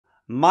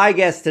My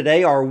guests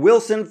today are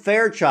Wilson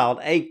Fairchild,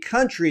 a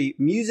country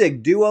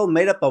music duo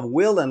made up of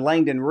Wil and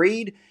Langdon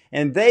Reed,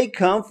 and they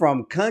come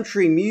from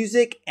country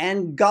music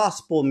and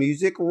gospel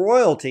music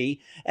royalty,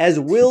 as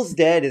Wil's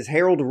dad is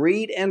Harold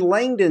Reed and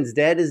Langdon's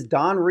dad is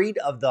Don Reed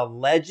of the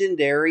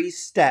legendary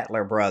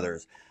Statler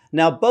brothers.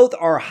 Now, both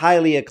are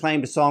highly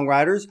acclaimed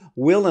songwriters.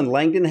 Wil and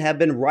Langdon have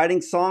been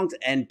writing songs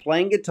and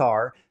playing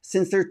guitar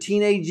since their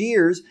teenage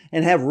years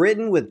and have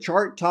written with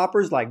chart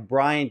toppers like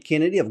Bryan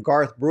Kennedy of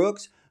Garth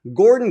Brooks,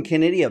 Gordon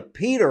Kennedy of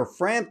Peter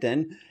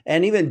Frampton,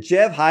 and even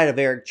Jeff Hyde of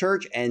Eric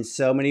Church, and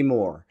so many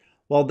more.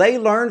 Well, they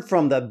learned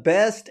from the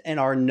best and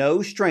are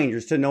no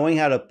strangers to knowing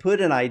how to put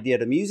an idea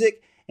to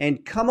music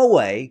and come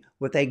away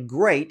with a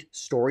great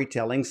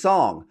storytelling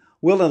song.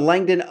 Wil and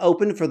Langdon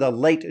opened for the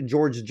late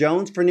George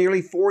Jones for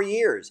nearly 4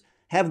 years,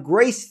 have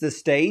graced the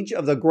stage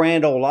of the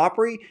Grand Ole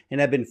Opry, and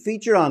have been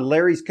featured on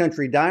Larry's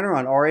Country Diner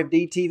on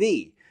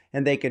RFD-TV.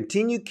 And they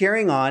continue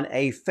carrying on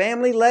a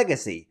family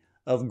legacy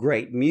of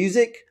great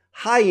music,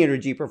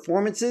 high-energy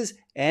performances,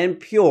 and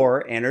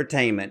pure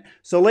entertainment.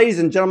 So, ladies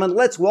and gentlemen,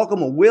 let's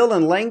welcome Wil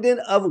and Langdon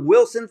of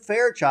Wilson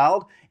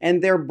Fairchild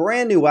and their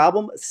brand new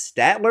album,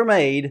 Statler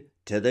Made,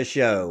 to the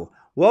show.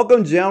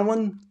 Welcome,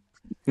 gentlemen.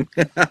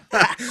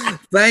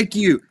 Thank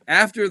you.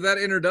 After that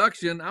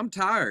introduction, I'm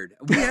tired.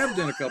 We have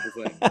done a couple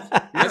things.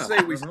 Yeah.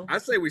 I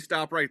say we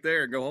stop right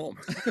there and go home.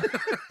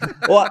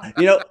 Well,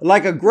 you know,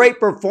 like a great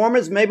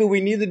performance, maybe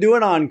we need to do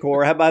an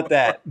encore. How about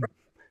that?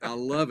 I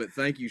love it.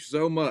 Thank you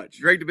so much.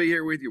 Great to be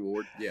here with you,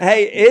 Ward. Yeah.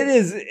 Hey,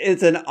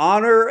 it's an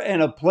honor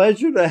and a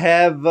pleasure to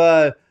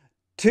have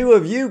two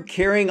of you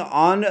carrying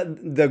on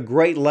the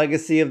great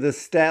legacy of the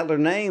Statler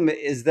name.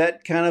 Is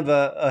that kind of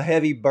a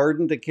heavy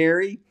burden to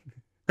carry?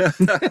 Those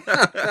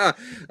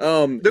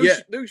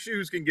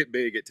shoes can get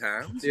big at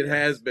times. It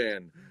has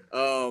been.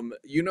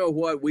 You know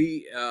what?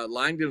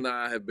 Langdon and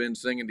I have been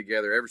singing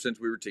together ever since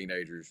we were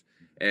teenagers.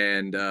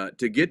 And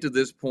to get to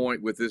this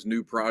point with this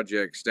new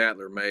project,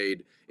 Statler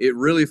Made, it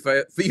really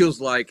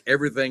feels like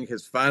everything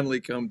has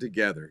finally come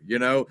together. You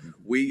know,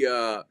 we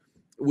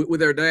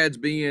with our dads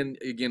being,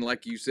 again,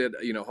 like you said,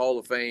 you know, Hall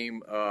of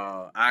Fame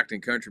acting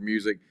country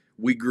music,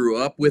 we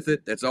grew up with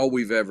it. That's all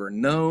we've ever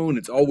known.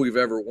 It's all we've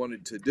ever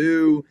wanted to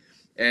do.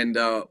 And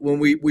when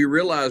we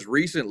realized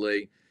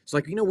recently, it's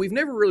like, you know, we've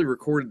never really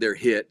recorded their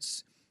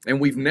hits,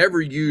 and we've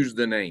never used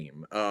the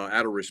name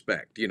out of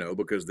respect, you know,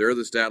 because they're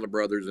the Statler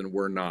brothers and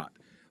we're not.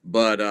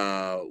 But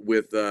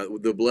with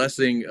the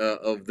blessing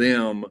of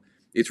them,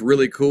 it's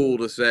really cool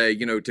to say,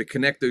 you know, to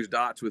connect those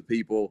dots with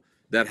people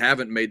that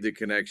haven't made the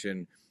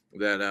connection,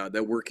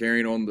 that we're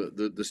carrying on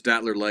the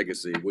Statler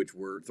legacy, which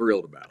we're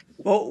thrilled about.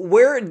 Well,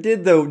 where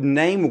did the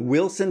name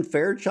Wilson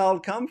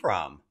Fairchild come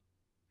from?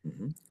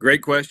 Mm-hmm.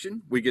 Great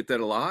question. We get that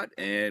a lot,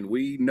 and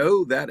we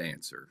know that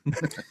answer.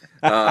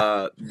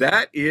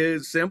 That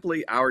is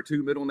simply our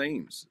two middle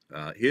names.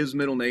 His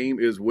middle name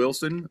is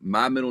Wilson.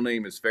 My middle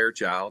name is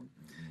Fairchild.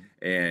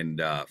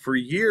 And for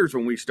years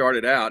when we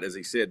started out, as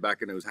he said,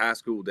 back in those high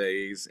school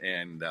days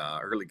and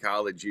early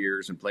college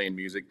years and playing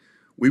music,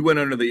 we went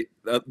under the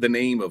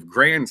name of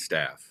Grand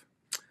Staff.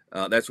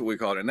 That's what we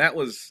called it. And that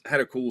had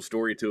a cool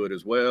story to it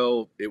as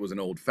well. It was an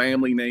old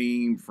family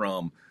name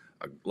from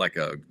like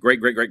a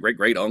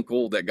great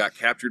uncle that got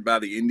captured by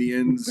the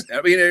Indians.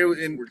 I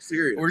mean, we're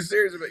serious. We're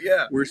serious, but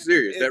yeah, we're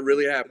serious. That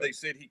really happened. They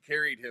said he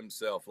carried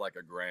himself like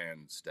a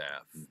grand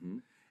staff. Mm-hmm.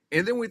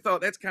 And then we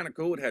thought that's kind of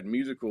cool. It had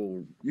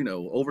musical, you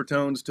know,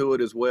 overtones to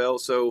it as well.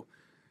 So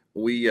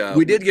we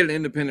did get an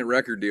independent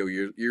record deal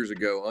years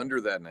ago under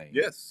that name.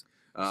 Yes.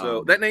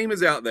 So that name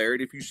is out there,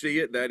 and if you see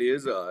it, that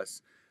is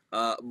us.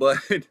 But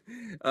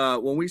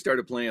when we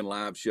started playing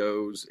live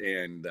shows,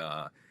 and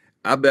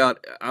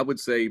I would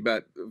say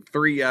about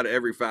 3 out of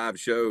every 5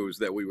 shows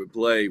that we would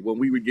play, when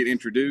we would get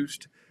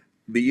introduced,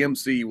 the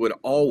MC would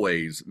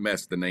always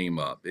mess the name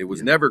up. It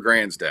was never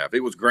Grand Staff.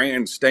 It was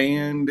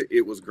Grandstand.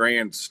 It was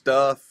Grand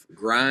Stuff.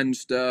 Grind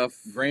Stuff.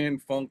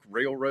 Grand Funk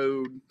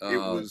Railroad.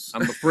 I'm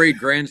afraid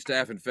Grand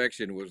Staff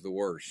Infection was the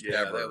worst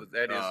ever.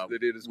 That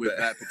is with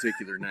that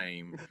particular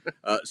name.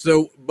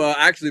 But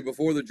actually,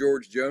 before the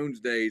George Jones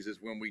days is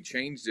when we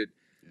changed it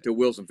to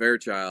Wilson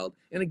Fairchild.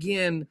 And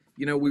again,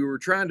 you know, we were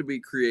trying to be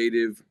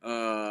creative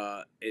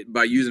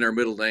by using our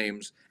middle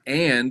names,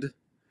 and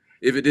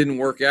if it didn't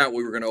work out,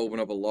 we were going to open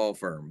up a law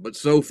firm. But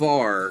so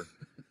far,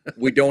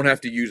 we don't have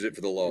to use it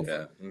for the law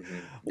firm.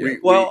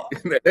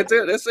 Mm-hmm.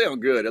 That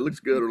sounds good. It looks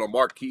good on a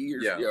marquee.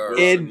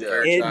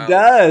 It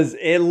does.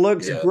 It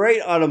looks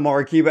great on a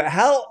marquee. But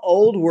how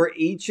old were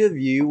each of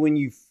you when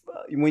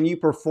you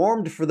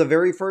performed for the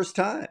very first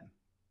time?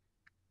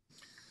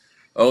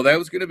 Oh, that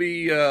was going to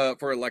be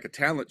for like a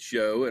talent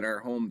show in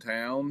our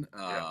hometown.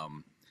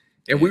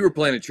 And we were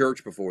playing in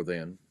church before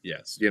then.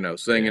 Yes. You know,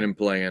 singing and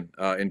playing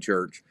in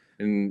church.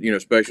 And, you know,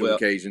 special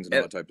occasions and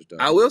all that type of stuff.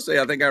 I will say,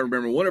 I think I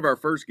remember one of our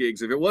first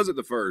gigs. If it wasn't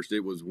the first,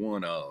 it was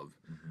one of.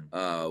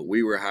 Mm-hmm.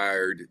 We were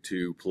hired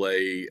to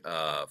play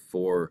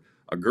for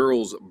a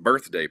girl's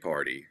birthday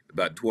party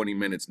about 20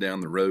 minutes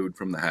down the road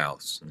from the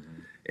house.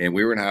 Mm-hmm. And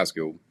we were in high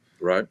school.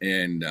 Right.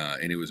 And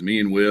it was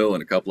me and Wil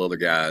and a couple other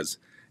guys.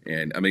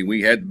 And I mean,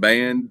 we had the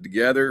band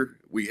together.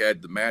 We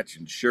had the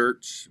matching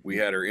shirts. We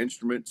had our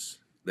instruments.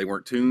 They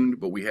weren't tuned,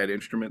 but we had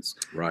instruments.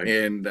 Right.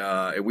 And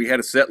we had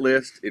a set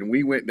list, and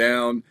we went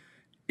down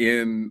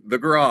in the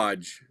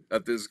garage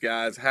of this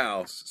guy's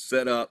house,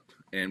 set up,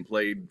 and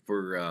played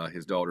for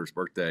his daughter's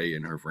birthday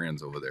and her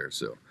friends over there.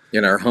 So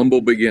in our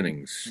humble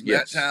beginnings,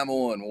 that time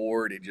on,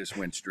 Ward, it just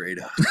went straight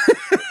up.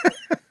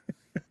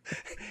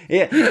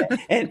 Yeah,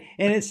 and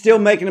it's still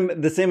making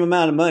them the same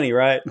amount of money,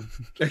 right?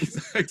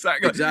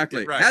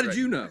 Exactly. Right, How did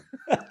you know?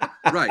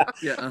 Right.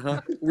 Yeah.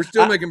 We're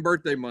still making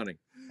birthday money.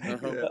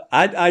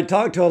 I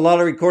talked to a lot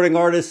of recording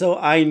artists, so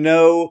I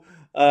know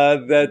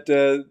that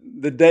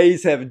the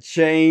days have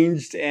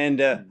changed,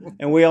 and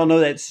we all know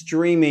that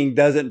streaming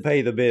doesn't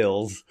pay the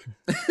bills.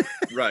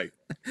 Right.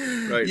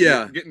 Yeah.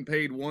 You're getting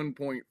paid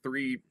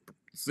 1.3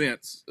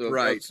 cents a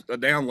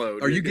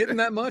download. Are you getting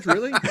that much,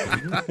 really?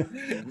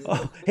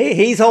 Oh,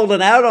 he's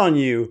holding out on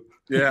you.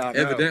 Yeah,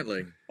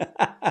 evidently.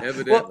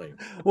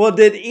 Well,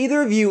 did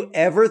either of you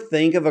ever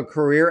think of a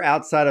career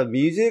outside of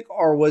music,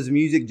 or was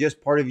music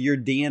just part of your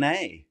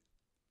DNA?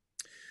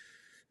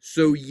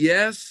 So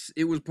yes,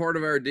 it was part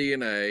of our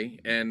DNA,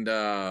 and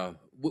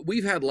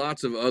we've had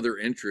lots of other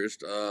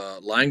interests.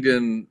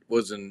 Langdon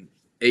was an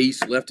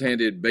ace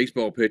left-handed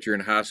baseball pitcher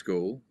in high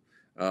school.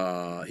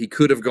 He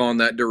could have gone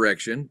that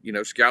direction. You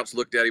know, scouts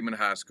looked at him in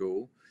high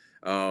school.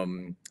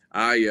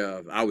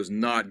 I was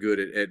not good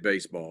at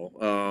baseball.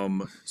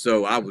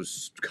 So I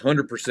was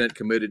 100%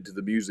 committed to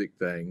the music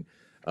thing.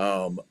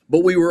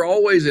 But we were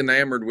always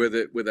enamored with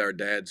it with our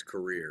dad's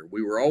career.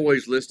 We were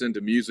always listening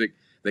to music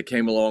that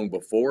came along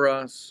before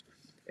us,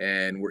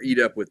 and we're eat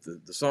up with the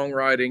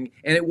songwriting.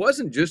 And it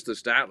wasn't just the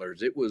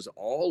Statlers, it was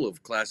all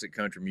of classic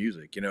country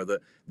music. You know,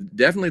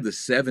 definitely the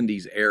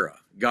 70s era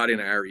got in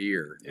our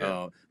ear.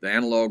 Yeah. The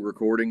analog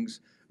recordings,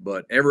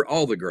 but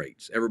all the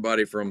greats,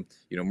 everybody from,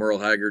 you know, Merle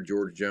Haggard,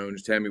 George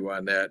Jones, Tammy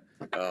Wynette,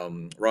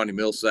 Ronnie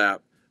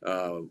Millsap.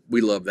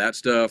 We love that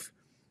stuff.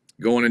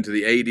 Going into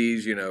the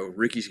 80s, you know,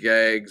 Ricky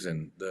Skaggs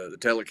and the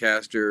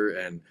Telecaster,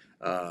 and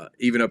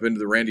even up into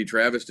the Randy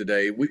Travis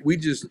today,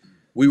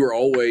 we were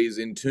always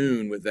in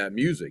tune with that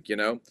music, you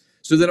know.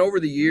 So then over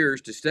the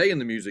years, to stay in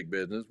the music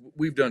business,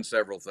 we've done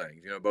several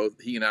things. You know, both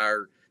he and I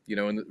are, you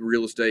know, in the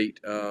real estate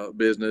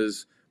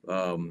business.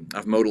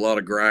 I've mowed a lot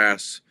of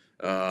grass.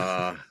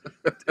 Baled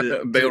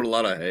a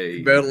lot of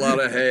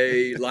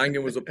hay.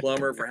 Langdon was a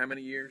plumber for how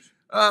many years?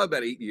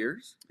 About 8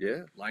 years.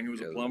 Yeah. Langdon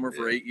was a plumber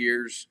for 8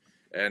 years.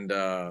 And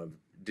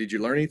did you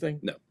learn anything?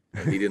 No.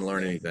 He didn't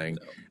learn anything.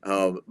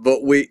 No.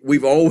 But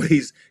we've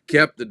always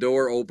kept the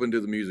door open to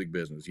the music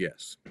business.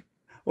 Yes.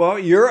 Well,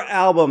 your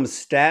album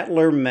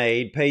Statler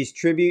Made pays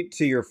tribute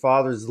to your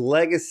father's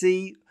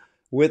legacy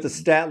with the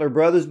Statler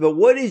brothers. But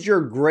what is your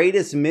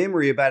greatest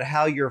memory about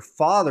how your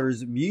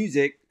father's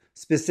music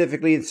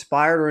specifically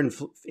inspired or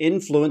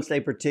influenced a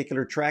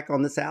particular track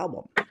on this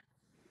album?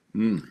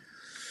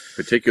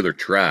 Particular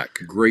track.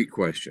 Great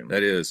question.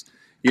 That is.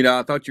 You know,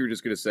 I thought you were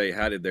just going to say,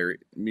 how did their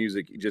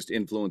music just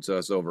influence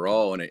us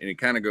overall? And it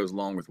kind of goes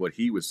along with what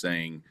he was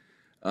saying.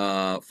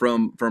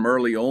 From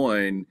early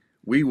on,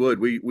 we were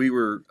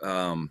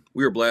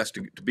blessed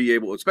to be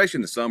able, especially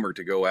in the summer,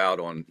 to go out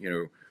on, you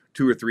know,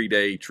 2 or 3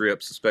 day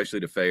trips, especially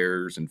to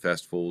fairs and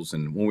festivals.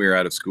 And when we were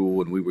out of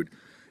school, and we would,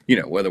 you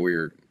know, whether we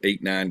were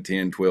 8, 9,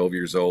 10, 12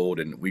 years old,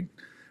 and we'd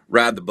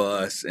ride the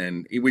bus,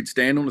 and we'd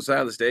stand on the side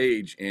of the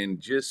stage and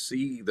just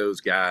see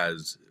those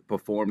guys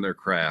perform their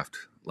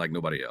craft like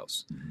nobody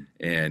else.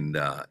 And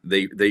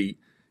they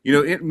you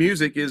know,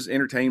 music is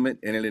entertainment,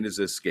 and it is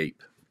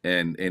escape,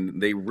 and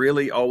they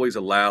really always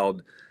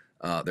allowed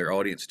their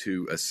audience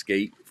to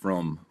escape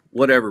from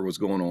whatever was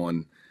going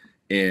on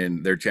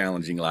in their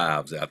challenging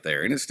lives out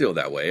there. And it's still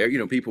that way. You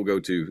know, people go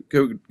to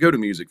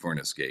music for an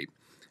escape.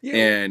 Yeah.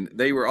 And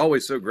they were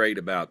always so great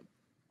about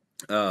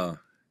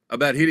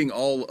hitting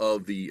all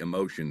of the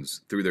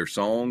emotions through their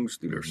songs,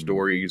 through their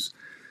stories,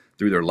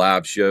 through their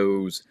live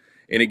shows.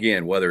 And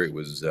again, whether it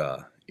was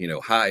you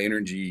know, high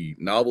energy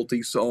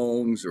novelty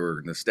songs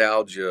or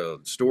nostalgia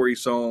story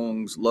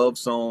songs, love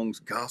songs,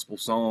 gospel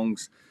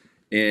songs,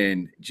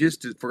 and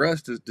just for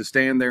us to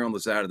stand there on the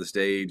side of the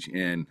stage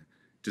and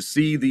to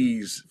see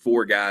these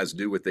 4 guys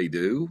do what they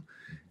do,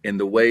 and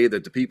the way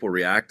that the people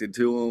reacted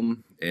to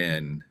them,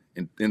 and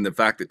the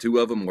fact that 2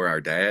 of them were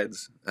our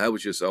dads, that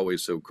was just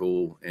always so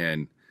cool.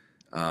 And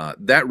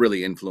that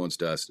really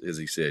influenced us, as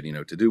he said, you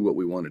know, to do what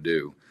we want to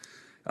do.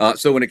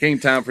 So when it came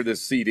time for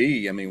this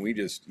CD, I mean, we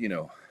just, you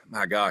know,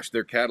 my gosh,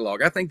 their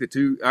catalog. I think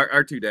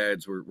our 2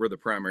 dads were the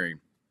primary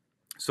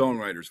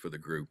songwriters for the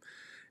group.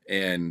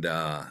 And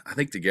I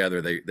think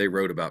together they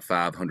wrote about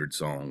 500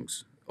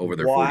 songs over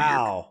their 40 years.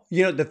 Wow.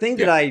 You know, the thing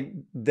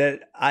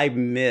that I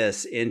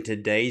miss in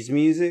today's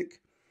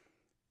music,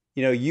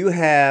 you know, you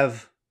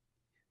had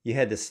the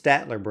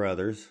Statler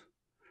brothers,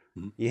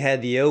 you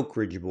had the Oak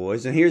Ridge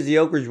Boys, and here's the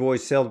Oak Ridge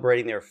Boys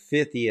celebrating their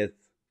 50th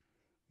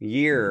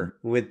year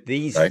with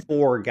these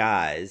 4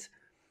 guys.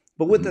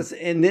 But with us,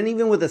 and then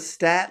even with the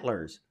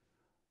Statlers,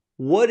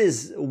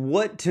 what's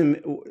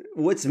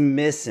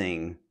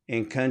missing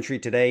in country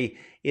today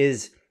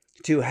is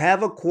to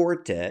have a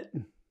quartet.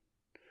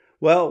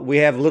 Well, we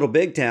have Little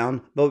Big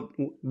Town, but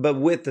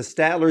with the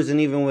Statlers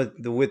and even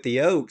with the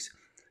Oaks,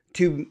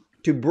 to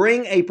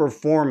bring a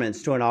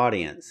performance to an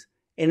audience,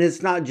 and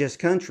it's not just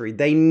country.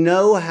 They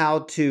know how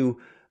to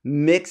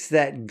mix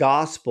that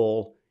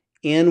gospel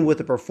in with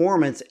the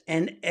performance,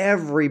 and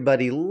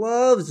everybody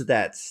loves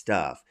that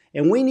stuff.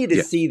 And we need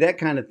to see that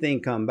kind of thing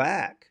come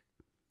back.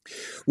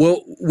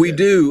 Well, we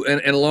do, and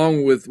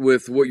along with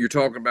what you're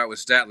talking about with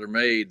Statler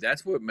Made,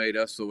 that's what made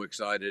us so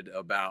excited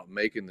about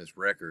making this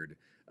record.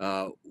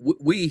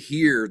 We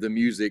hear the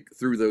music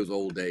through those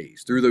old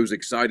days, through those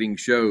exciting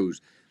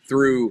shows,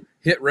 through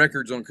hit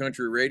records on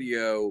country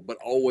radio, but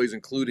always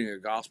including a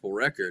gospel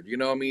record. You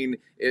know, I mean,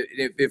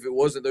 if it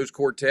wasn't those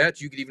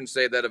quartets, you could even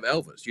say that of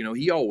Elvis. You know,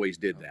 he always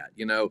did that.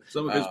 You know,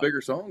 some of his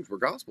bigger songs were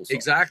gospel songs.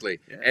 Exactly.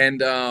 Yeah.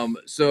 And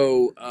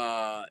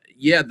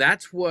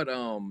that's what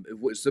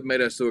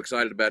made us so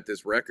excited about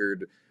this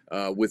record,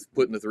 with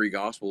putting the three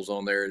gospels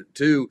on there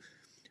too.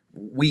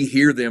 We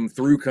hear them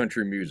through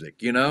country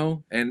music, you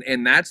know,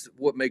 and that's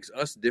what makes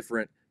us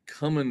different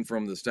coming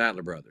from the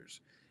Statler brothers.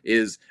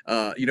 Is,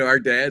 our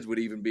dads would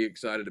even be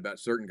excited about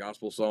certain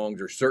gospel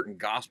songs or certain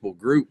gospel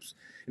groups.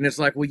 And it's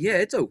like, well, yeah,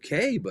 it's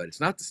okay, but it's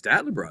not the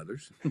Statler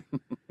brothers.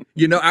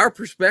 Our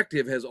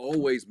perspective has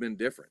always been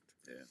different.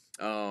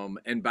 Yeah.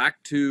 And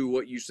back to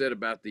what you said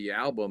about the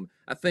album,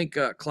 I think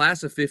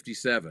Class of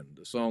 57,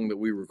 the song that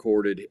we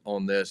recorded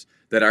on this,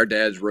 that our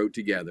dads wrote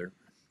together,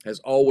 has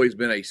always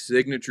been a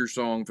signature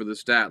song for the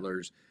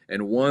Statlers,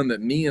 and one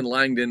that me and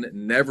Langdon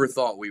never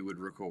thought we would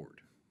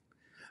record.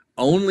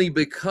 Only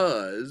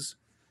because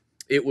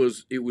it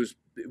was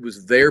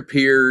their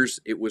peers.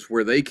 It was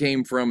where they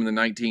came from in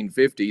the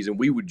 1950s, and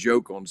we would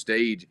joke on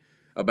stage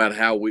about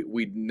how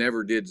we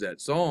never did that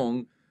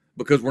song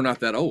because we're not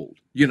that old.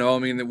 You know, I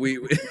mean, we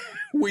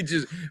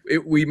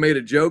made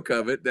a joke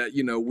of it that,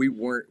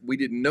 we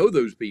didn't know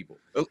those people.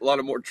 A lot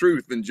of more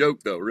truth than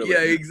joke, though, really.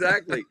 Yeah,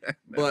 exactly.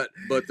 No.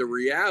 But the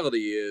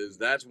reality is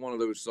that's one of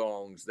those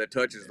songs that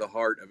touches the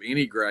heart of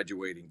any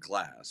graduating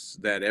class,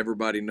 that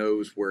everybody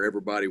knows where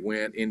everybody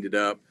went, ended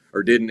up,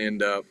 or didn't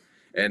end up.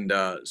 And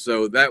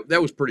so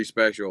that was pretty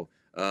special.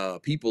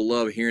 People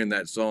love hearing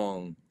that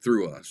song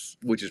through us,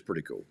 which is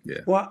pretty cool.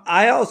 Yeah. Well,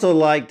 I also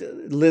liked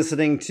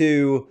listening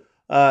to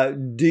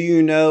Do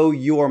You Know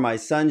You Are My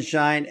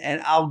Sunshine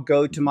and I'll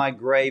Go to My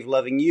Grave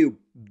Loving You,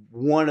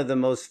 one of the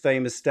most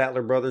famous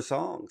Statler Brothers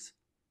songs.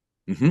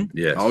 Mm-hmm.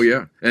 Yes. Oh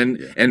yeah. And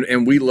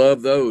we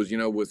love those,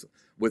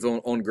 with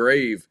on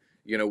Grave,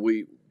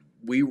 we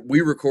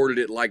recorded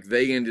it like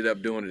they ended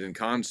up doing it in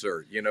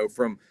concert,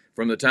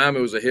 from the time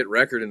it was a hit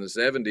record in the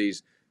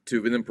 70s to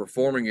them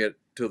performing it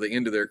till the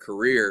end of their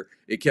career.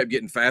 It kept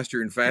getting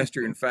faster and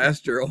faster and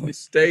faster on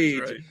stage.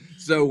 Right.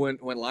 So when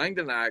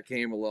Langdon and I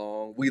came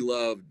along, we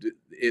loved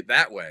it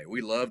that way.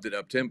 We loved it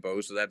up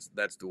tempo. So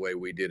that's the way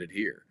we did it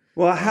here.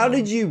 Well, how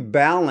did you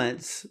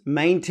balance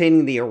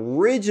maintaining the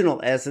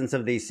original essence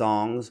of these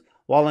songs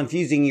while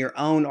infusing your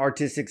own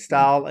artistic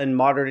style and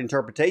modern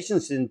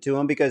interpretations into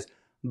them? Because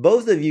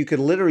both of you could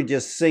literally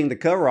just sing the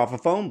cover off a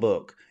phone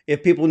book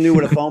if people knew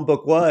what a phone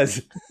book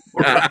was.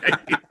 Right.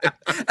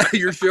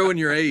 You're showing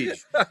your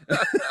age.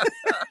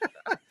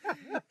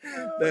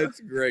 That's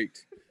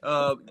great.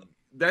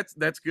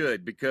 That's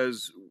good,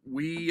 because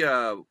we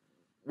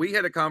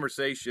had a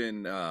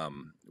conversation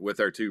with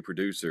our two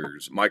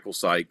producers, Michael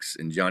Sykes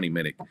and Johnny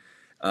Minnick,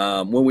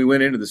 when we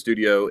went into the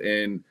studio,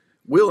 and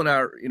Wil and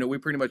I, we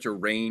pretty much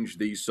arranged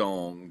these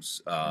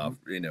songs.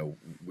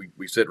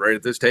 We sit right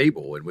at this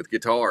table and with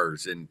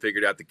guitars and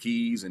figured out the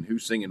keys and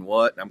who's singing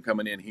what. And I'm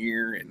coming in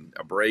here and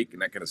a break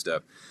and that kind of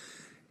stuff.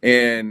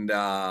 And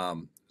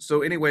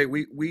so anyway,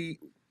 we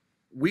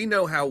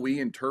know how we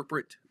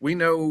interpret. We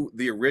know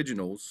the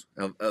originals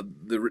of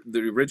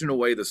the original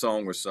way the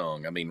song was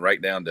sung. I mean,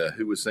 right down to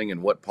who was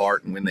singing what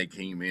part and when they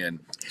came in.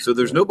 So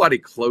there's nobody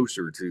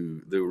closer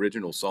to the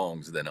original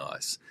songs than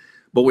us.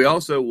 But we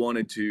also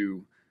wanted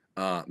to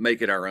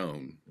make it our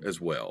own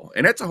as well.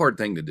 And that's a hard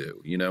thing to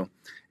do,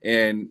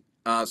 And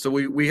so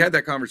we had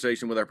that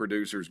conversation with our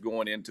producers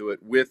going into it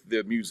with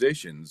the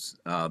musicians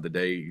the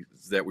days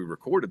that we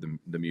recorded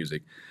the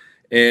music,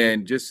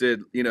 and just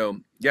said,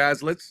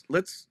 guys,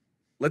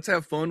 let's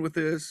have fun with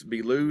this,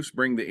 be loose,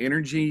 bring the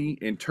energy,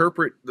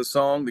 interpret the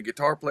song. The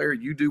guitar player,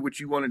 you do what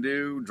you want to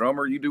do.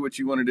 Drummer, you do what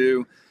you want to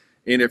do.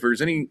 And if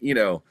there's any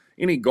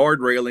guard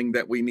railing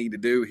that we need to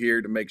do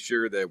here to make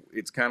sure that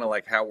it's kind of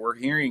like how we're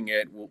hearing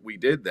it, we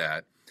did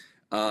that.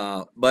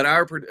 But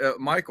our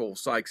Michael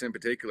Sykes in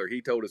particular,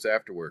 he told us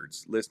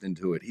afterwards, listening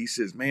to it, he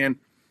says, man,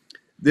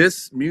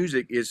 this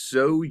music is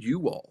so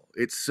you all.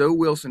 It's so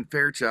Wilson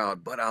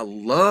Fairchild, but I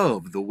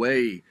love the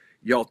way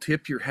y'all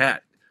tip your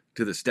hat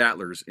to the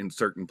Statlers in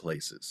certain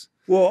places.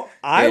 Well,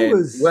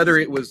 whether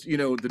it was,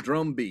 the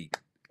drum beat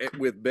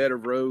with Bed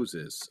of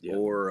Roses,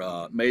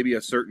 or maybe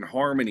a certain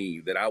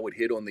harmony that I would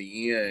hit on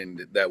the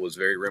end that was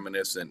very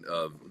reminiscent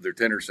of their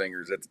tenor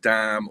singers at the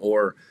time,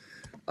 or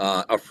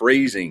a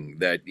phrasing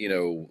that,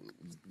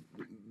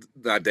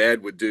 my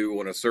dad would do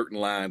on a certain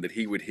line that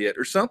he would hit,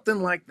 or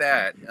something like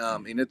that.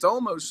 And it's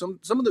almost some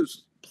of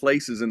those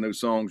places in those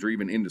songs are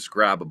even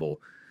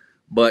indescribable.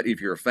 But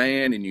if you're a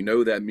fan and you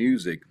know that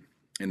music,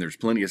 and there's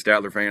plenty of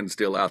Statler fans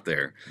still out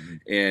there,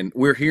 and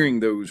we're hearing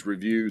those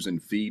reviews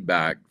and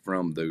feedback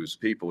from those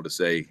people to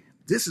say,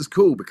 this is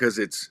cool because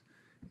it's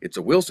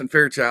a Wilson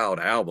Fairchild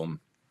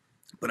album,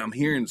 but I'm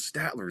hearing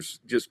Statler's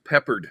just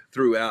peppered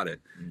throughout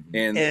it.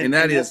 And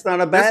that's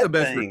not a bad that's the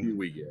best thing. review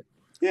we get.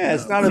 Yeah,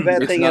 it's not a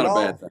bad thing at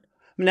all.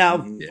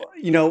 Now,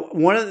 you know,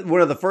 one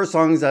of the first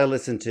songs I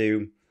listened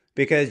to,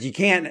 because you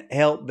can't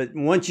help but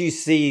once you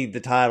see the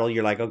title,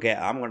 you're like, okay,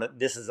 I want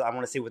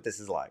to see what this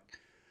is like.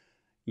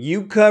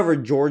 You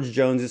covered George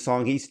Jones's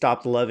song, He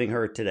Stopped Loving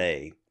Her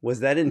Today.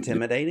 Was that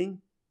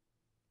intimidating?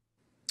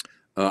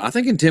 I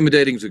think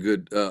intimidating is a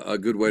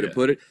good way to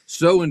put it.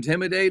 So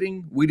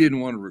intimidating, we didn't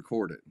want to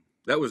record it.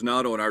 That was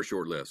not on our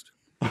short list.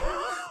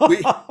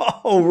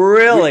 Oh,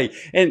 really?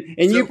 And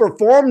you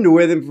performed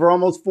with him for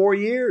almost 4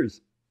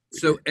 years.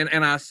 So,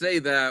 and I say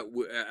that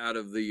out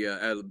of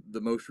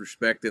the most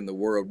respect in the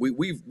world.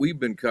 We've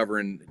been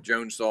covering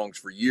Jones songs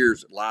for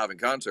years, live in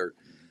concert.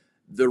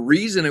 The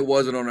reason it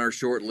wasn't on our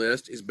short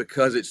list is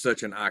because it's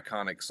such an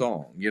iconic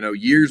song. You know,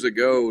 years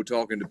ago,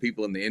 talking to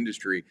people in the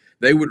industry,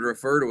 they would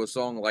refer to a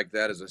song like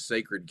that as a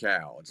sacred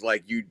cow. It's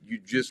like you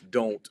just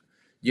don't,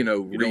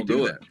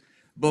 redo that.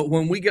 But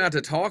when we got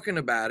to talking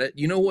about it,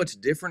 you know what's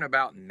different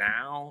about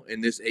now in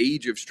this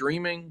age of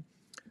streaming?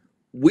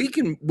 We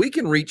can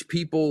reach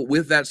people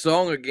with that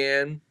song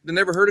again that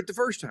never heard it the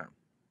first time.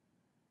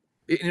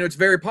 It's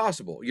very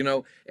possible,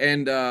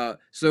 and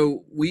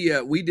so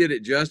we did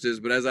it justice.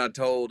 But as I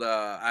told,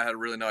 I had a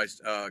really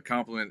nice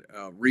compliment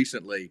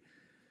recently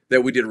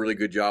that we did a really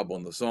good job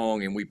on the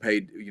song, and we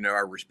paid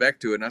our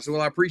respect to it. And I said,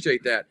 well, I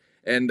appreciate that.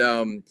 And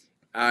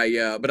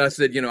but I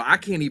said, I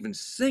can't even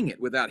sing it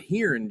without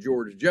hearing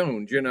George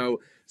Jones,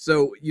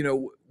 So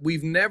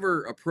we've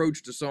never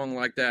approached a song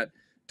like that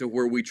to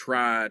where we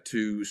try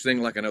to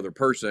sing like another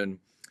person.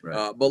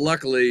 Right. But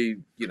luckily,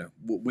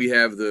 we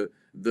have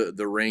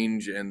the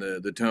range and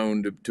the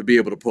tone to be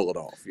able to pull it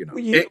off,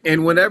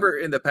 And whenever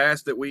in the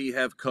past that we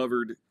have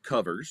covered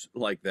covers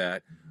like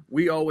that,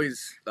 we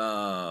always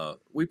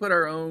we put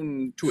our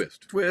own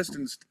twist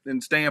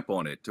and stamp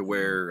on it to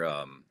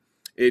where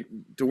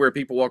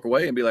people walk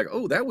away and be like,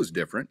 oh, that was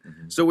different.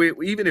 Mm-hmm. So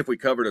even if we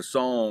covered a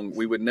song,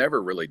 we would never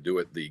really do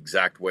it the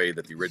exact way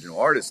that the original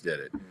artist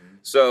did it. Mm-hmm.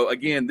 So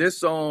again, this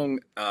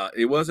song,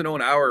 it wasn't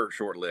on our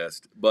short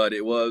list, but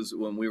it was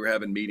when we were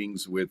having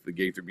meetings with the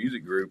Gaither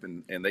Music Group,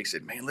 and they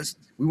said, man,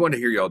 we want to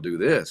hear y'all do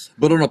this.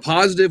 But on a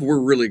positive, we're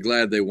really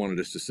glad they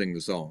wanted us to sing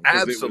the song.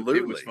 Absolutely.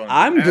 It was fun.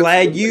 I'm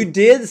glad you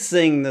did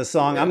sing the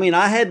song. Yeah. I mean,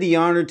 I had the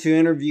honor to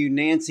interview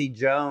Nancy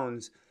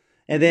Jones,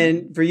 and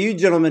then for you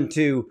gentlemen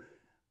to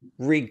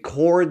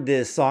record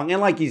this song.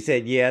 And like you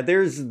said,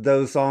 there's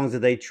those songs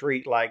that they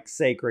treat like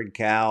sacred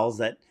cows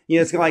that,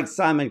 it's like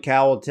Simon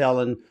Cowell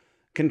telling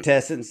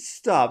contestants,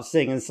 stop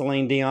singing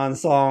Celine Dion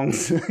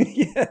songs.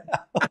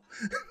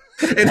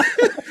 And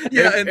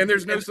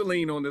there's no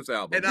Celine on this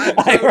album. And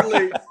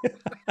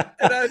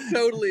I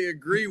totally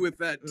agree with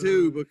that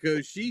too,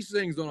 because she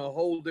sings on a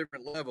whole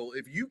different level.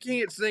 If you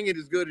can't sing it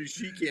as good as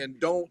she can,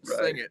 don't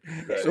sing it.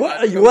 Right. So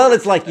well,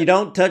 it's like you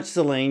don't touch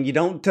Celine, you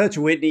don't touch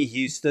Whitney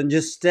Houston.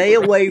 Just stay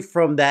away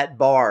from that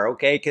bar,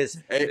 okay?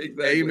 Because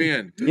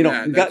amen.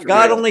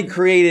 God only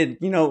created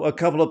a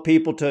couple of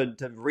people to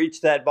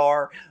reach that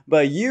bar,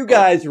 but you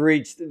guys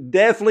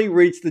definitely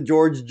reached the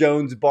George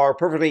Jones bar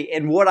perfectly.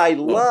 And what I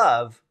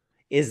love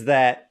is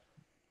that,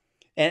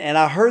 and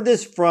I heard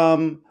this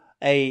from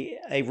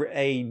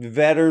a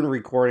veteran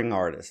recording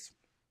artist,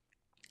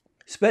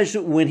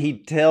 especially when he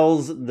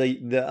tells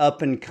the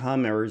up and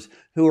comers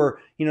who are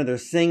they're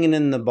singing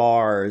in the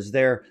bars,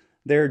 they're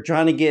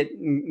trying to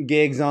get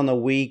gigs on the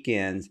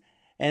weekends,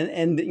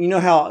 and you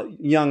know how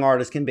young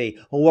artists can be.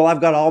 Well,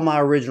 I've got all my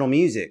original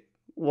music.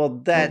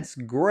 Well, that's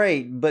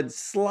great, but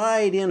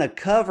slide in a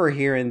cover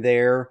here and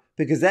there,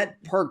 because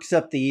that perks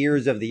up the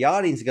ears of the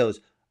audience. Goes,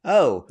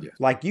 oh,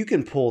 like you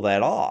can pull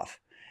that off.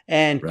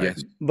 And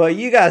but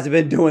you guys have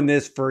been doing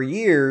this for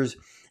years.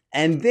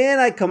 And then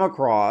I come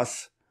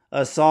across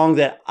a song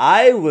that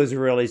I was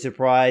really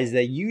surprised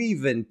that you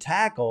even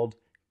tackled,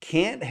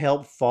 Can't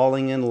Help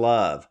Falling in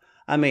Love.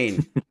 I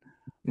mean,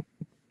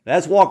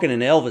 that's walking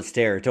in Elvis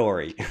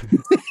territory.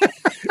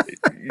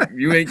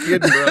 You ain't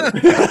kidding,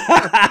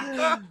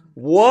 brother.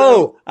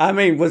 Whoa. I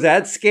mean, was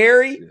that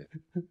scary?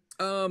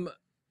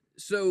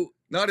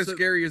 Not as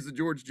scary as the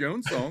George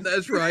Jones song.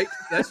 That's right.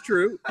 That's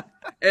true.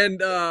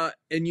 And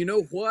you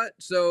know what?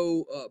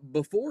 So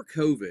before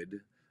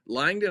COVID,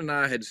 Langdon and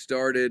I had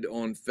started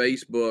on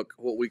Facebook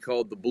what we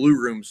called the Blue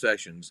Room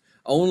sessions,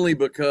 only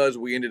because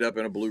we ended up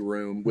in a blue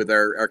room with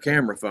our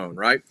camera phone,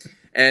 right?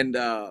 And,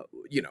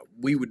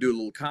 we would do a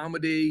little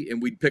comedy and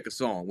we'd pick a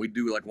song. We'd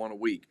do like one a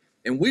week.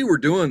 And we were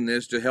doing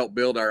this to help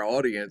build our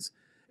audience.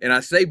 And I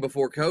say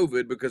before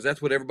COVID because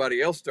that's what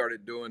everybody else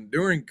started doing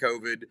during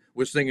COVID,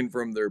 was singing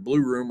from their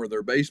blue room or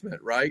their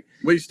basement, right?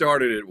 We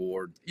started it,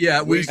 Ward.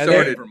 Yeah, we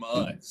started from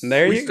us.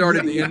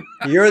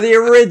 You're the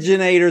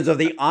originators of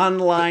the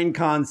online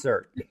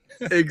concert.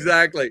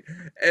 Exactly.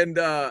 And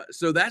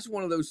so that's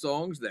one of those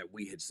songs that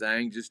we had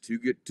sang just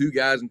two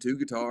guys and two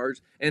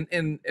guitars, and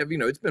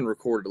it's been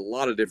recorded a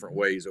lot of different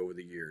ways over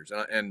the years,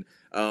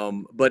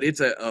 but it's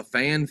a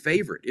fan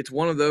favorite. It's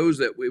one of those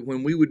that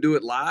when we would do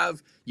it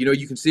live,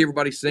 you can see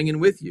everybody singing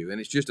with you, and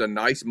it's just a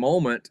nice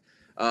moment.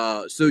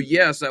 So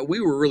yes,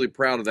 we were really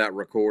proud of that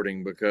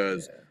recording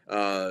because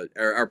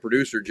our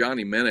producer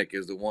Johnny Minnick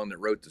is the one that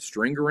wrote the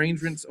string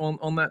arrangements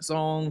on that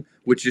song,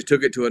 which just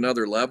took it to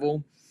another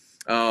level.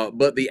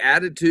 But the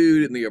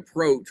attitude and the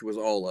approach was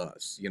all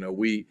us.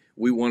 We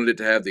wanted it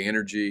to have the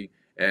energy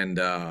and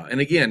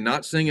again,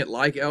 not sing it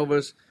like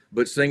Elvis,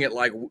 but sing it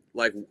like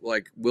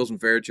Wilson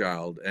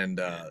Fairchild.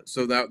 And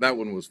so that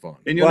one was fun.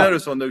 And you'll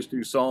notice on those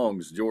two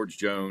songs, George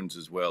Jones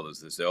as well as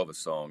this Elvis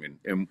song.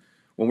 And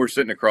when we're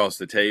sitting across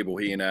the table,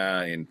 he and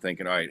I, and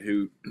thinking, all right,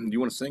 who do you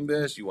want to sing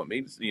this? You want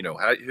me to,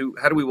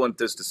 how do we want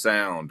this to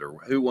sound, or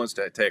who wants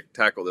to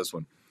tackle this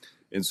one?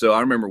 And so I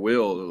remember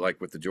Will,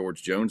 like with the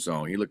George Jones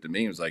song, he looked at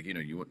me and was like,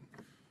 you want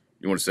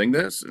to sing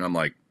this? And I'm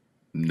like,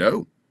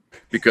 no,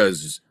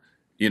 because,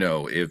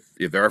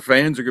 if our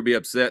fans are going to be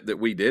upset that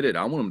we did it,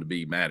 I want them to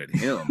be mad at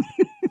him.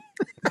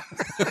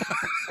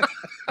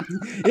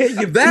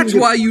 That's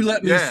why you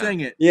let me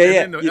sing it. Yeah.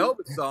 And then the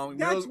Elvis song,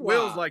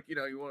 Will's like,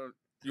 you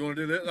want to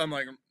do this? I'm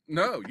like,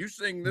 no, you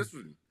sing this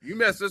one. You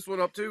mess this one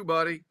up too,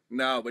 buddy.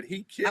 No, but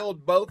he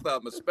killed both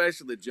of them,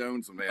 especially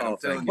Jones, man. I'm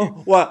telling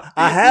you. Well,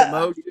 I had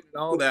emotion and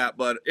all that,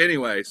 but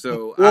anyway,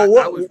 so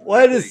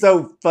what is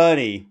so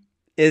funny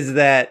is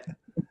that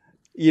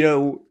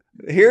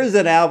here's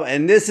an album,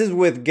 and this is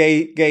with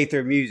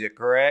Gaither Music,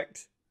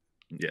 correct?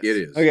 Yes, it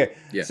is. Okay,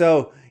 yeah.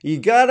 So you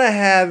gotta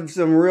have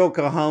some real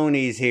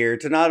cojones here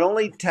to not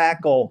only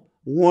tackle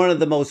one of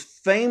the most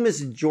famous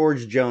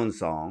George Jones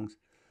songs,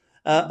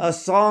 a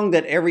song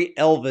that every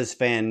Elvis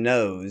fan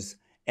knows,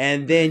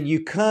 and then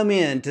you come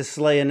in to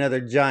slay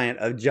another giant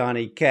of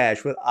Johnny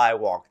Cash with "I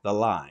Walk the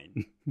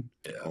Line."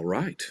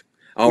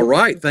 All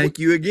right. Thank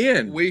you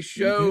again. We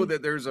show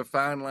that there's a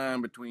fine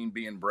line between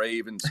being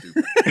brave and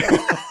stupid.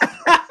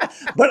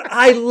 But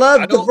I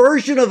love the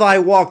version of "I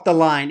Walk the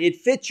Line." It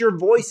fits your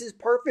voices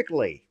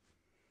perfectly.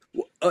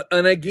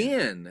 And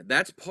again,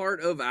 that's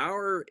part of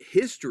our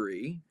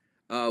history.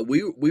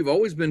 We've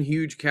always been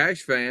huge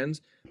Cash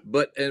fans,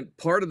 and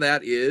part of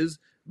that is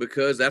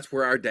because that's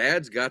where our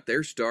dads got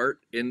their start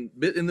in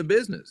the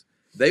business.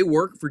 They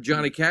worked for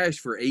Johnny Cash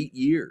for 8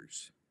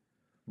 years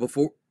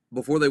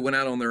before they went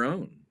out on their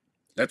own.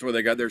 That's where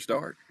they got their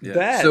start. Yeah.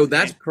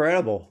 That's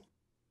incredible.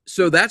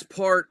 So that's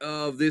part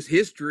of this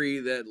history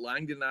that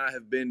Langdon and I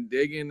have been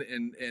digging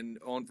and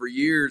on for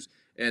years,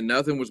 and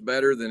nothing was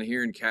better than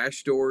hearing Cash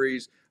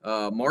stories.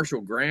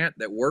 Marshall Grant,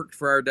 that worked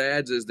for our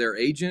dads as their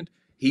agent,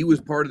 he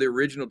was part of the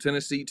original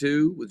Tennessee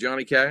 2 with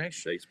Johnny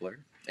Cash. Bass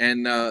player.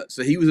 And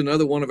so he was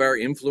another one of our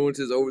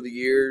influences over the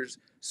years.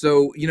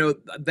 So,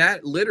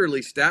 that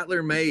literally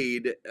Statler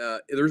made,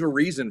 there's a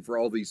reason for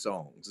all these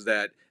songs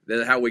that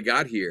how we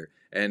got here.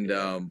 And,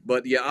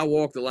 but yeah, "I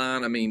Walk the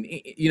Line." I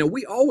mean,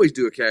 we always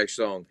do a Cash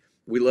song.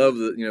 We love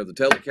the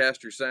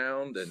Telecaster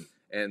sound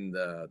and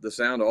the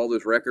sound of all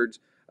those records.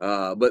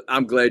 But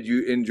I'm glad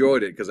you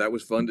enjoyed it because that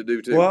was fun to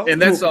do too. Well,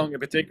 and that song in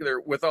particular,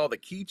 with all the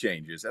key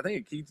changes, I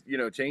think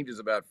it changes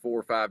about 4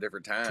 or 5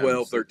 different times.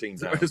 12, 13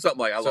 times. Something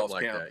like I lost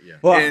count. That, yeah.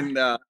 Well, and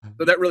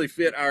so that really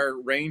fit our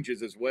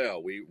ranges as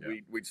well.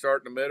 We'd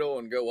start in the middle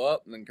and go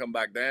up and then come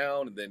back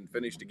down and then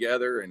finish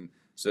together, and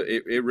so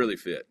it really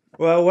fit.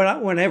 Well,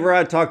 whenever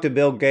I talk to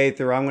Bill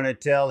Gaither, I'm going to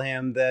tell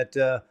him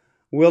that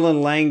Wil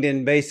and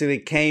Langdon basically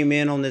came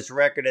in on this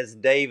record as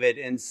David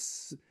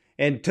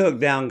and took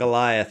down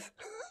Goliath.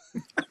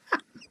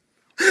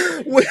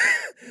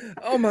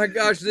 Oh my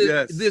gosh,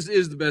 this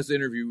is the best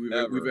interview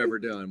we've ever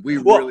done. We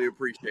really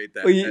appreciate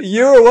that. Well,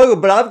 you're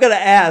welcome, but I've got to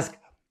ask,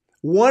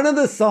 one of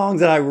the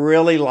songs that I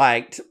really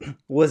liked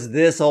was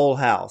 "This Old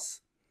House,"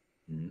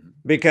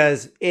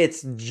 because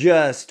it's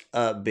just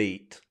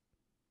upbeat.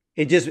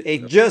 It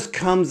just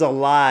comes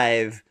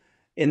alive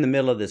in the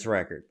middle of this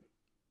record.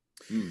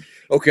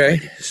 Okay,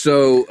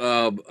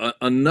 so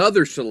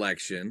another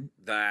selection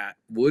that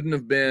wouldn't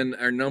have been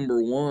our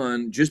number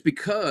one just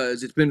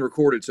because it's been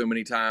recorded so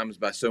many times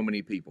by so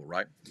many people,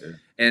 right? Yeah.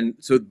 And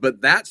so,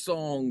 but that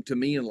song to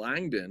me and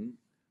Langdon,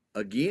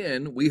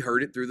 again, we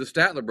heard it through the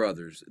Statler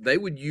brothers. They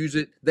would use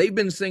it. They've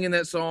been singing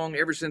that song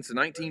ever since the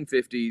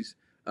 1950s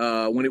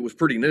when it was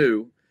pretty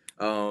new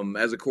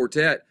as a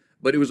quartet.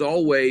 But it was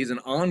always an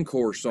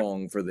encore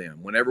song for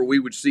them. Whenever we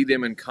would see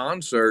them in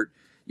concert,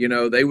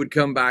 they would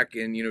come back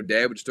and,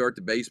 Dad would start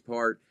the bass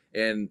part,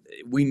 and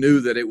we knew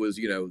that it was,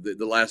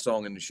 the last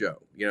song in the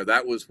show.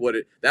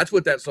 That's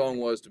what that song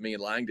was to me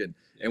and Langdon.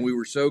 And we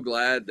were so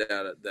glad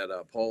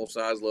that Paul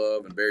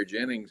Sizlove and Barry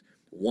Jennings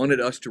wanted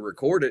us to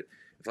record it.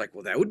 It's like,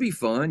 well, that would be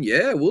fun.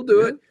 Yeah, we'll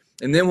do it.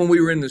 And then when we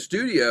were in the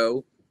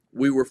studio,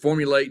 we were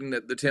formulating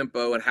the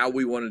tempo and how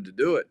we wanted to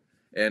do it.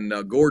 And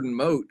Gordon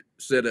Mote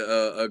said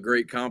a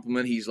great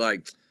compliment. He's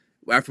like,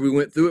 after we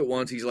went through it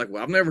once, he's like,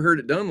 well, I've never heard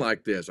it done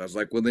like this. I was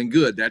like, well, then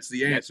good. That's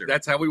the answer.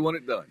 That's how we want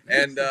it done.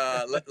 And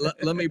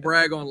let me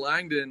brag on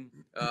Langdon.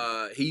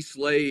 he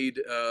slayed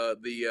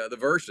the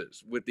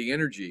verses with the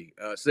energy,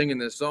 singing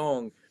this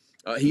song.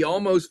 He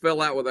almost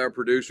fell out with our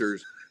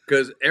producers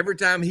because every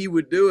time he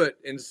would do it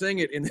and sing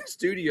it in the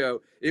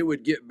studio, it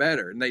would get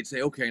better. And they'd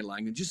say, "Okay,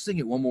 Langdon, just sing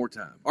it one more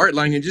time. All right,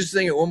 Langdon, just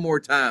sing it one more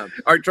time.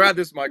 All right, try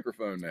this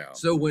microphone now."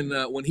 So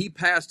when he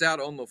passed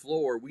out on the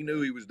floor, we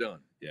knew he was done.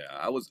 Yeah,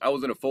 I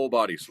was in a full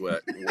body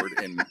sweat,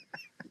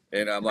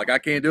 and I'm like, I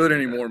can't do it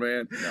anymore,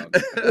 man. No.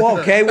 Well,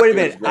 okay, wait a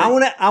minute. I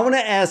want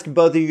to ask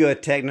both of you a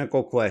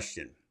technical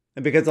question,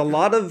 because a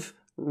lot of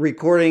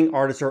recording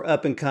artists are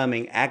up and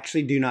coming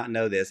actually do not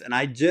know this. And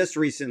I just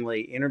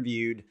recently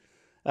interviewed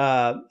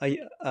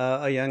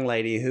a young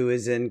lady who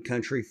is in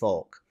country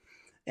folk,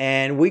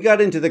 and we got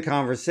into the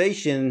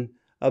conversation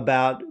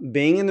about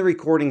being in the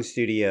recording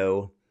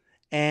studio,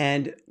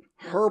 and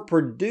her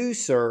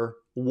producer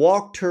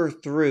walked her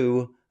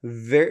through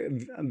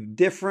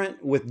different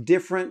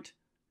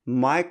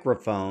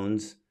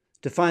microphones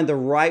to find the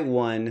right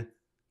one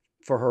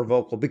for her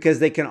vocal, because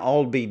they can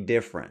all be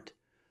different.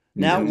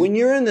 Now, when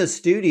you're in the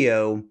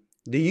studio,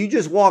 do you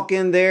just walk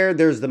in there,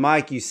 there's the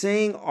mic, you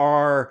sing,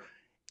 or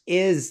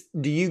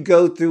do you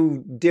go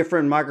through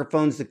different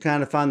microphones to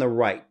kind of find the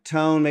right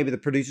tone? Maybe the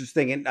producer's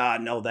thinking,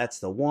 no, that's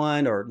the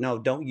one, or no,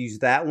 don't use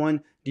that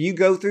one. Do you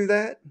go through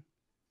that?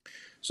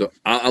 So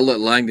I'll let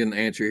Langdon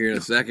answer here in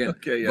a second.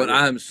 Okay, yeah, but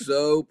I'm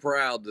so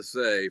proud to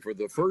say, for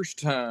the first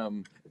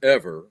time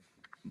ever,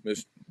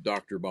 Miss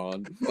Dr.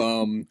 Bond,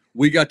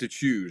 we got to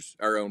choose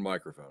our own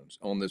microphones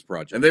on this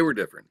project, and they were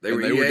different. They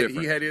were different.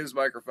 He had his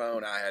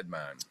microphone, I had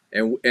mine,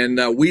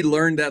 and we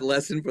learned that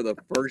lesson for the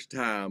first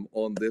time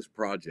on this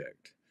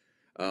project.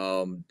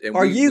 Are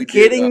you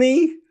kidding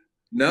me?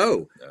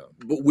 No.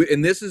 But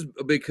and this is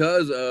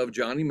because of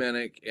Johnny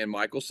Minnick and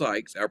Michael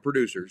Sykes, our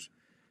producers.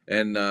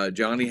 And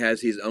Johnny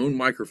has his own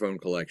microphone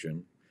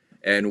collection,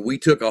 and we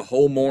took a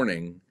whole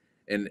morning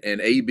and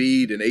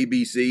A-B'd and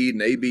A-B-C'd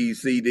and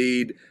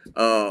A-B-C-D'd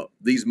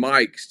these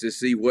mics to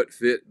see what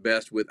fit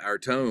best with our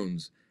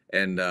tones.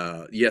 And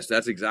yes,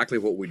 that's exactly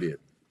what we did.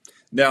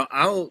 Now,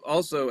 I'll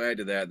also add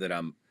to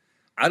that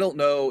I don't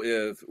know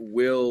if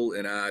Wil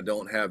and I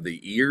don't have the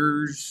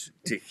ears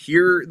to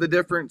hear the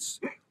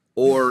difference,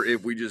 or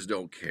if we just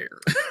don't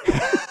care.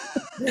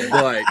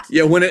 But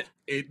yeah, when it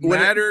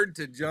mattered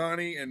to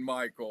Johnny and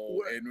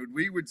Michael, and when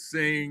we would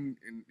sing,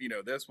 and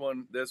this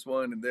one,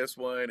 and this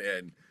one,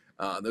 and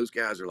those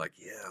guys are like,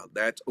 yeah,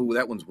 that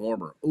one's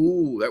warmer.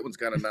 Ooh, that one's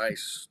got a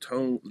nice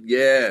tone.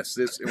 Yes,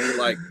 and we're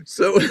like,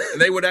 so. And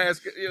they would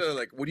ask,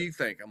 like, what do you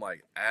think? I'm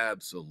like,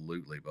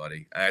 absolutely,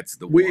 buddy, that's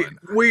the one.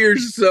 We are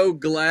so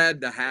glad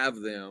to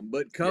have them,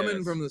 but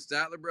coming from the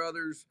Statler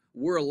brothers,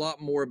 we're a lot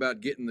more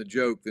about getting the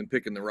joke than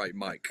picking the right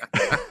mic.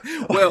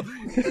 Well,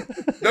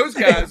 those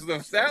guys, the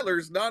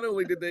Statlers, not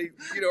only did they,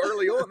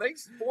 early on, they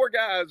 4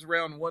 guys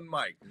around one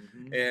mic,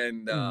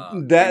 and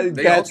they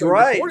that's also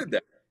right. recorded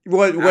that.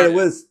 What it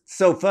was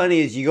so funny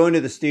is you go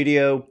into the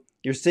studio,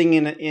 you're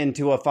singing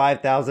into a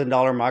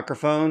 $5,000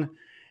 microphone,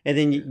 and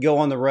then you go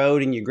on the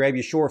road and you grab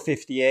your Shure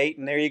 58,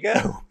 and there you go.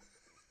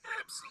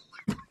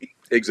 Absolutely.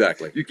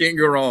 Exactly. You can't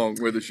go wrong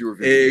with a Shure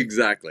 58.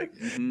 Exactly.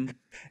 Mm-hmm.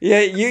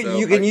 Yeah,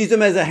 you can use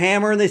them as a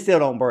hammer and they still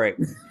don't break.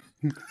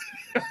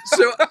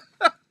 So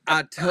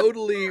I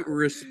totally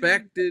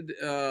respected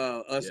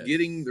us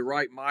getting the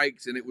right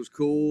mics, and it was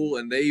cool.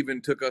 And they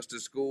even took us to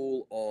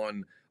school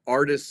on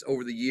artists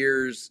over the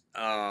years,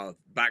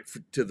 back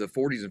to the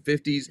 40s and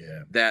 50s,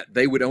 that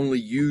they would only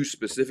use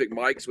specific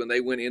mics when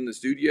they went in the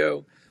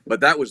studio.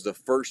 But that was the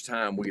first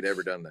time we'd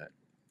ever done that.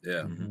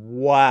 Yeah.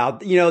 Wow.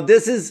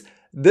 This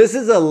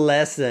is a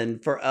lesson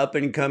for up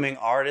and coming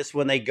artists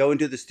when they go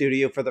into the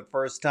studio for the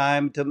first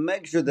time, to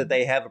make sure that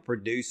they have a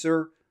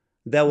producer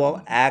that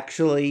will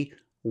actually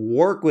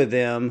work with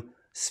them,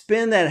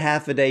 spend that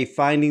half a day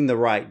finding the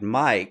right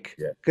mic.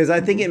 Because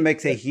I think it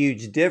makes a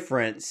huge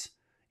difference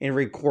in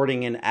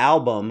recording an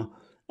album.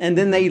 And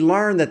then they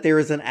learn that there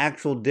is an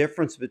actual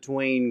difference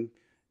between,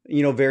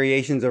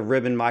 variations of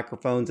ribbon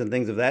microphones and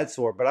things of that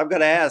sort. But I've got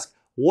to ask,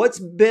 what's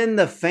been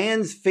the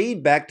fans'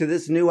 feedback to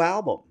this new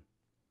album?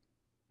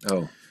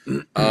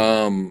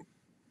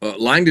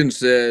 Langdon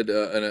said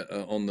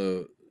on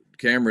the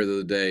camera the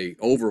other day,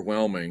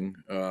 overwhelming.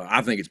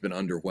 I think it's been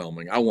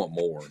underwhelming. I want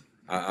more.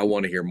 I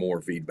want to hear more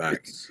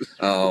feedback.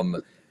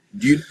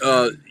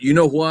 You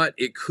know what?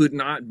 It could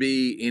not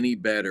be any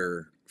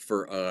better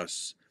for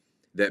us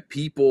that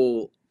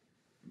people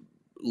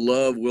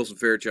love Wilson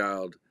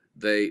Fairchild.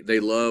 They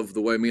love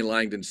the way me and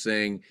Langdon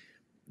sing.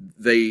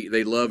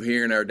 They love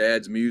hearing our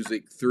dad's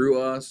music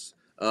through us.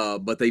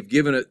 But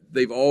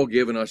they've all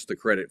given us the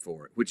credit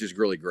for it, which is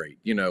really great.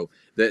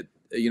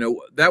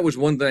 That was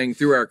one thing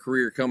through our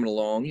career coming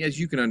along. As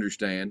you can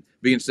understand,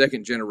 being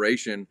second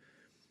generation,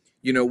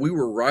 we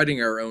were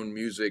writing our own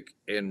music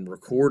and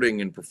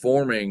recording and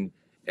performing,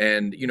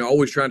 and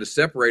always trying to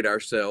separate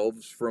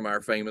ourselves from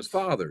our famous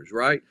fathers,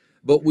 right?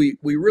 But we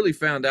really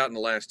found out in the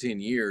last 10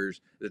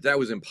 years that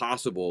was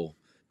impossible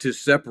to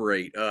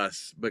separate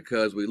us,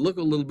 because we look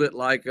a little bit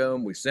like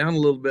them, we sound a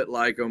little bit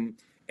like them,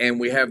 and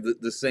we have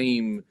the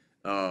same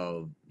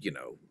you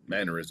know,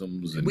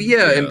 mannerisms. And,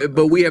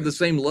 but we have the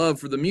same love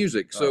for the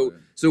music. So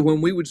so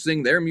when we would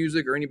sing their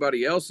music or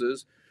anybody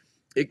else's,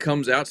 it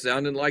comes out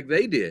sounding like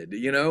they did,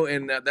 you know,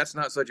 and that's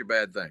not such a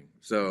bad thing.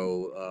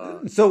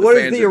 So so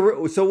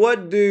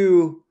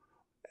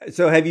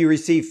have you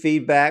received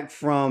feedback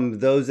from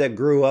those that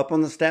grew up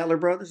on the Statler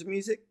Brothers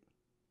music?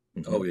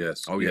 Oh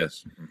yes. Oh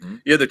yes. Mm-hmm.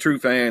 Yeah, the true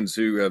fans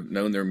who have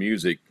known their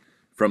music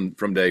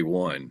from day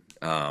one.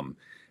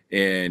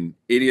 And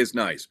it is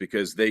nice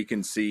because they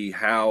can see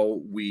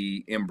how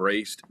we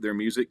embraced their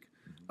music.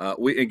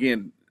 We,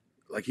 again,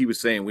 like he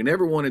was saying, we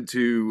never wanted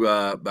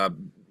to, by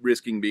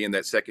risking being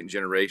that second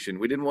generation,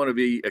 we didn't want to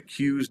be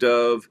accused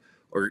of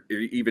or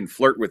even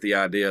flirt with the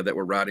idea that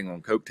we're riding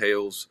on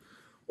coattails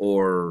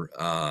or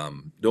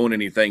doing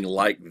anything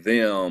like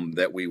them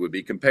that we would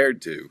be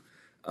compared to.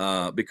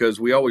 Because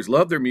we always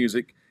loved their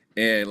music.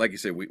 And like you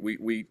said,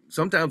 we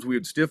sometimes we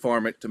would stiff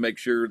arm it to make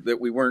sure that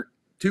we weren't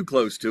too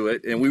close to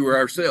it and we were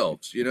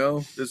ourselves, you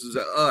know, this is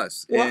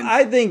us. Well, and,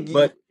 I think,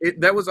 but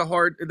there was a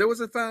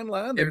fine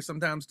line there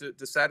sometimes to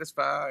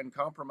satisfy and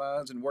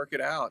compromise and work it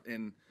out.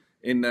 And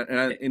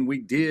we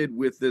did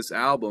with this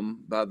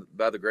album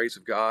by the grace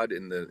of God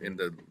and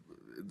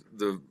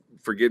the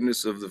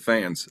forgiveness of the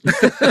fans.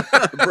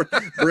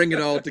 Bring it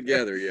all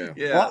together. Yeah.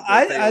 Well,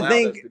 I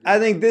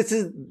think this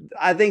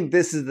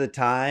is the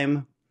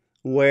time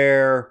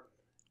where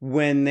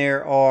when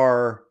there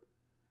are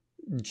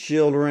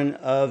children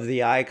of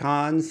the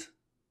icons,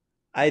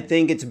 I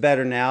think it's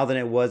better now than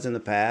it was in the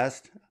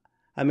past.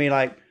 I mean,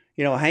 like,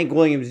 you know, Hank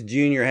Williams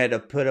Jr. had to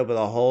put up with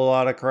a whole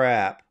lot of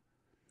crap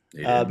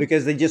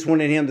because they just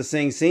wanted him to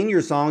sing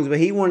senior songs, but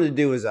he wanted to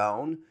do his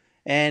own,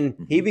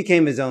 and he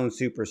became his own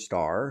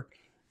superstar.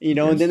 You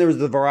know, and then there was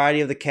the variety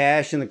of the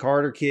Cash and the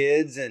Carter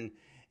Kids and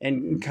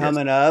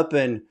coming up,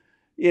 and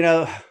you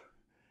know,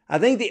 I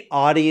think the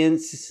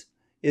audience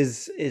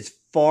is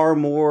far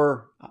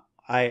more.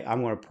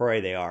 I'm going to pray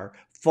they are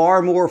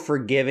far more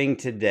forgiving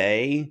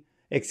today,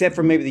 except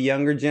for maybe the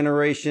younger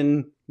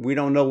generation. We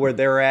don't know where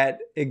they're at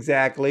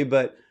exactly,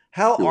 but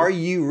how are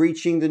you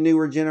reaching the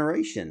newer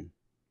generation?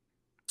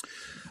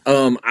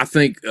 I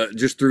think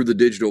just through the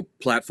digital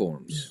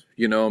platforms,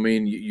 you know, I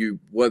mean, you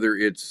whether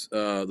it's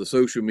the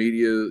social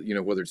media, you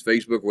know, whether it's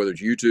Facebook, whether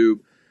it's YouTube,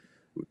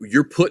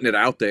 you're putting it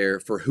out there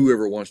for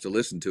whoever wants to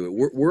listen to it.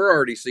 We're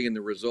already seeing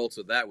the results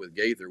of that with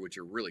Gaither, which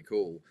are really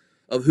cool,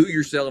 of who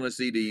you're selling a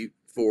CD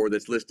for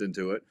that's listening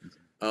to it.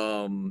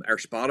 Our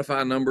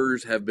Spotify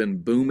numbers have been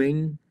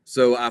booming.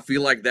 So I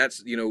feel like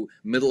that's, you know,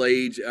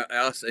 middle-aged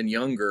us and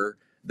younger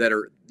that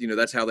are, you know,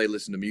 that's how they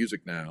listen to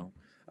music now.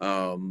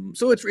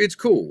 So it's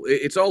cool.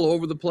 It's all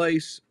over the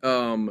place.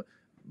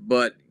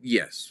 But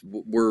yes,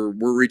 we're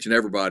reaching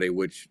everybody,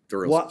 which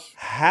thrills us.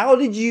 How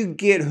did you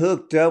get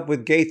hooked up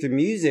with Gaither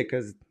music?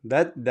 Because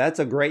that's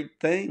a great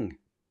thing.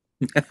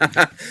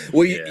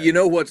 Well, you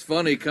know what's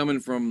funny, coming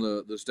from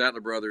the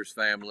Statler Brothers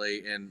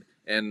family,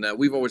 and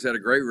we've always had a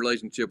great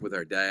relationship with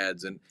our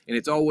dads, and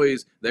it's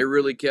always, they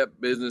really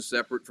kept business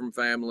separate from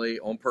family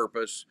on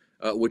purpose,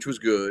 which was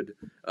good.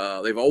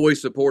 They've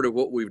always supported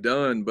what we've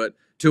done, but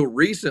till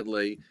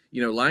recently,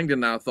 you know,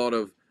 Langdon and I thought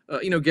of,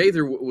 you know,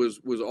 Gaither was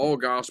all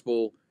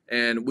gospel,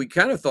 and we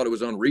kind of thought it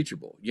was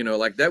unreachable. You know,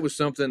 like that was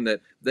something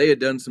that they had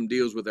done some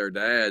deals with our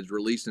dads,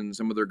 releasing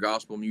some of their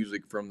gospel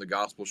music from the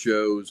gospel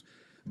shows,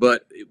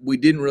 but we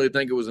didn't really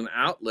think it was an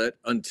outlet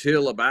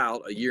until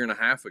about a year and a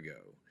half ago.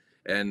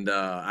 And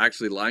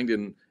actually,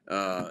 Langdon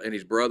and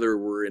his brother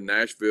were in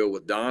Nashville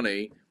with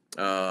Donnie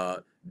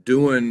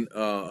doing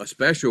a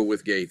special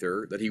with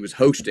Gaither that he was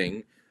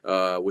hosting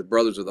with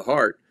Brothers of the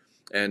Heart.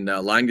 And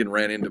Langdon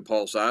ran into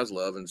Paul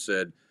Sizlove and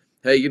said,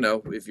 "Hey, you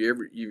know, if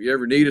you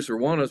ever need us or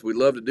want us, we'd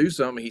love to do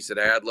something." He said,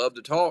 "Hey, I'd love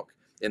to talk."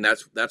 And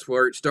that's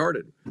where it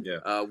started.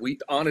 Yeah. We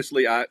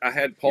honestly, I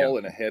had Paul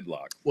in a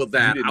headlock. Well,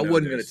 that I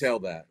wasn't going to tell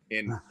that.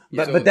 And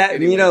but that,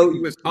 anyway, you know, he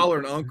was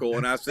hollering uncle,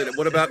 and I said,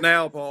 "What about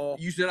now, Paul?"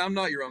 You said, "I'm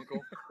not your uncle."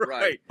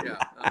 Right. Yeah.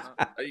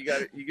 You got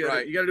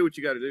to do what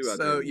you got to do.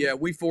 So yeah,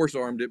 we force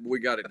armed it, but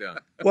we got it done.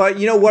 Well,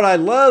 you know what I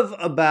love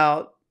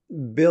about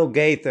Bill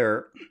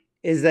Gaither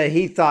is that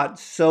he thought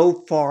so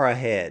far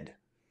ahead.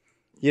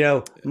 You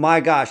know, my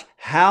gosh,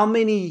 how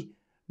many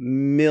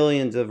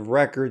millions of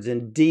records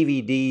and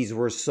DVDs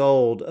were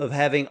sold of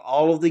having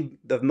all of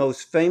the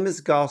most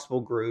famous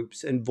gospel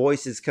groups and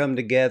voices come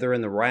together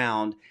in the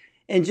round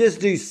and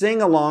just do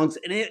sing-alongs,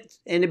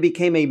 and it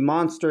became a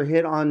monster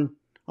hit on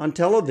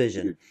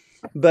television.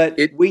 But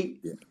we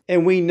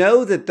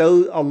know that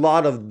a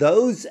lot of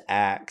those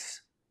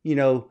acts, you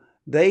know,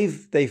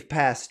 they've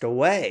passed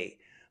away.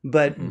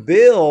 But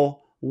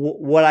Bill,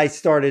 what I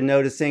started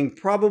noticing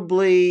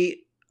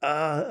probably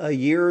a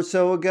year or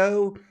so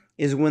ago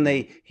is when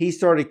he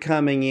started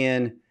coming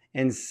in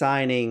and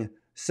signing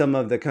some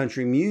of the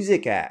country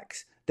music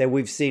acts that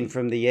we've seen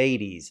from the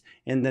 80s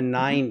and the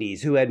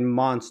 90s who had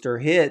monster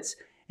hits.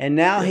 And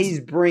now he's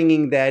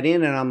bringing that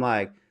in, and I'm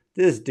like,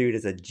 this dude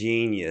is a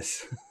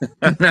genius.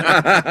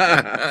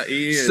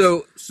 He is.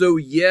 So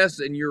yes,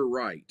 and you're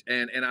right.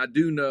 And I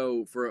do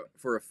know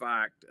for a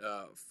fact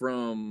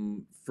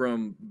from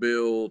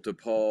Bill to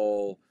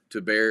Paul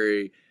to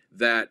Barry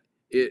that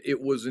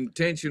it was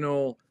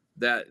intentional,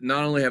 that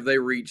not only have they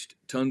reached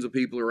tons of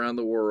people around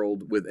the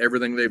world with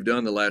everything they've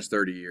done the last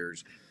 30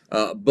 years,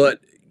 but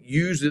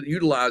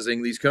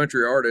utilizing these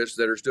country artists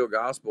that are still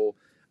gospel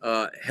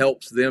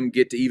helps them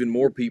get to even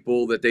more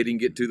people that they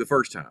didn't get to the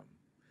first time.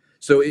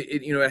 So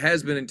it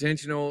has been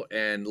intentional,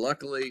 and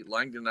luckily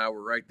Langdon and I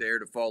were right there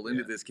to fall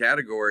into this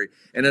category.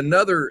 And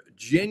another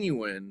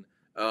genuine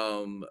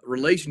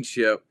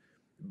relationship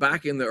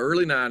back in the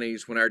early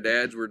 90s when our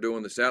dads were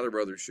doing the Statler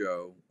Brothers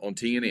show on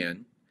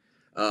TNN.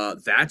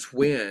 That's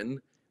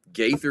when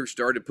Gaither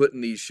started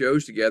putting these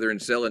shows together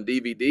and selling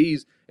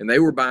DVDs, and they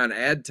were buying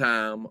ad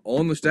time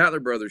on the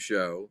Statler Brothers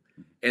show.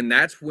 And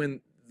that's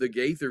when the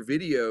Gaither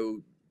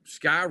video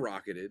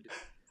skyrocketed.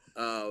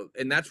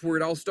 And that's where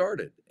it all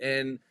started.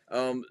 And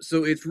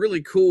so it's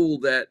really cool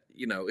that,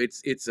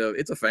 it's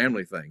a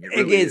family thing.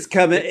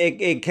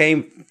 It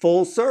came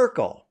full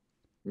circle.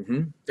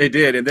 Mm-hmm. It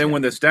did. And then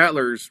when the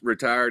Statlers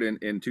retired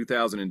in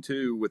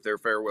 2002 with their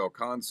farewell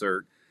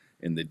concert,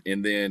 and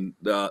then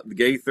the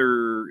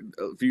Gaither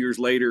a few years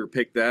later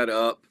picked that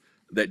up,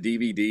 that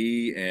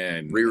DVD,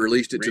 and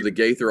re-released it to the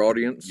Gaither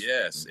audience.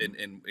 Yes, and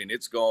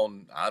it's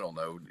gone, I don't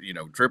know,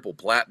 triple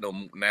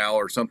platinum now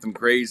or something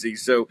crazy.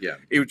 So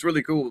it was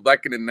really cool.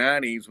 Back in the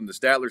 90s when the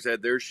Statlers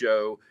had their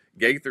show,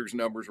 Gaither's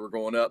numbers were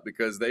going up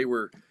because they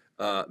were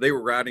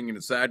riding in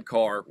a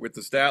sidecar with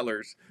the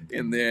Statlers,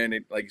 and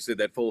then like you said,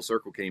 that full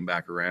circle came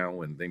back around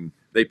when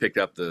they picked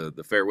up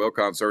the farewell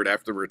concert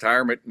after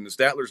retirement, and the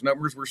Statlers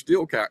numbers were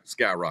still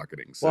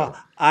skyrocketing. So.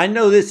 Well, I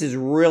know this is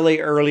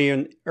really early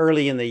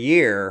in the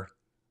year,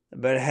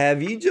 but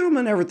have you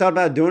gentlemen ever thought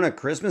about doing a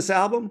Christmas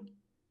album?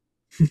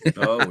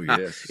 Oh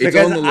yes,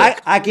 because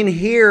I can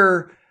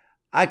hear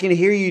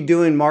you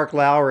doing Mark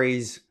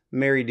Lowry's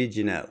 "Mary Did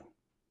You Know."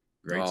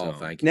 Great song.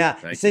 Thank you. Now,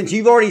 since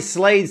you've already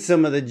slayed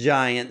some of the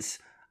giants,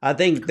 I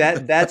think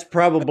that's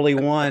probably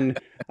one.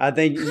 I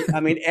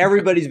mean,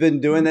 everybody's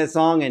been doing that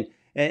song,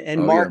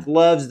 and Mark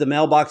loves the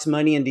mailbox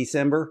money in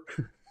December.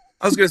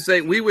 I was going to say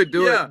we would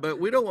do it,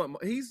 but we don't want.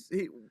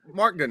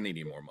 Mark doesn't need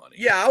any more money.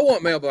 Yeah, I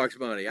want mailbox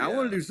money. I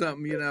want to do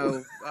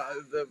something,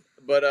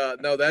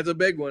 but no, that's a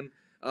big one.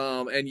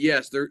 And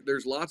yes,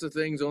 there's lots of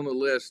things on the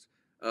list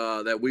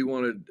that we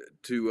wanted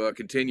to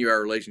continue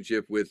our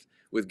relationship with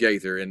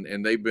Gaither,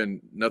 and they've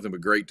been nothing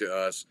but great to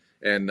us.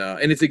 And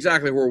it's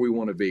exactly where we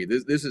want to be.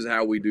 This is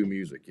how we do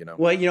music,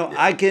 Well,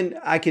 I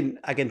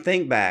can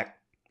think back,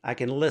 I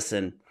can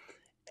listen,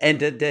 and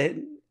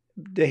to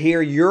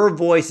hear your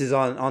voices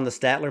on the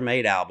Statler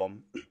Made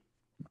album.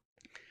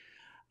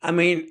 I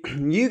mean,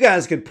 you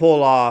guys could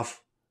pull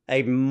off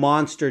a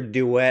monster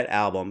duet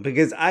album,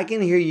 because I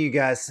can hear you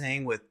guys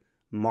sing with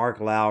Mark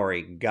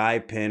Lowry, Guy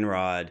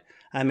Penrod.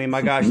 I mean,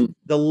 my gosh,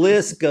 the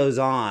list goes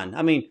on.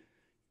 I mean,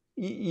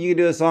 you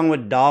do a song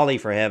with Dolly,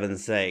 for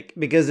heaven's sake,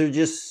 because there's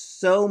just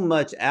so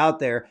much out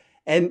there.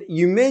 And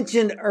you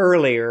mentioned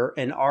earlier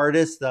an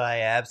artist that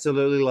I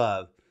absolutely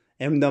love.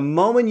 And the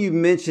moment you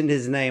mentioned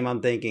his name,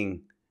 I'm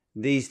thinking,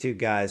 these two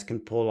guys can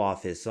pull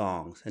off his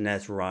songs. And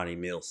that's Ronnie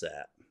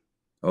Milsap.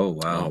 Oh,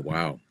 wow.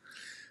 Oh,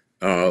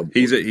 wow.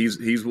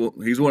 He's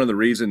one of the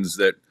reasons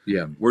that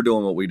we're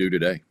doing what we do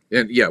today.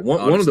 And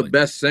one of the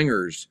best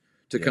singers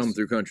to come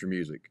through country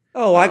music.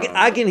 Oh,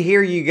 I can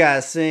hear you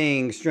guys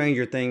sing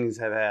 "Stranger Things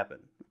Have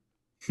Happened."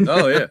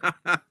 Oh yeah,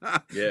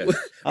 yeah.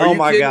 Oh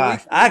my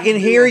gosh, I can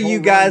hear you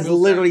guys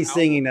literally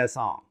singing that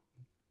song.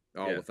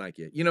 Oh, well, thank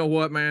you. You know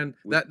what, man?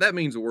 That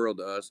means the world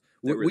to us.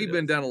 We've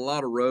been down a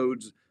lot of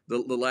roads the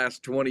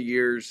last 20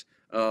 years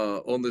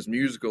on this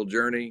musical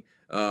journey,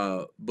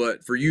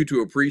 but for you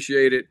to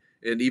appreciate it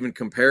and even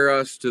compare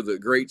us to the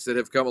greats that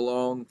have come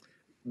along,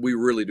 we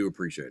really do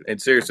appreciate it.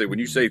 And seriously, when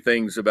you say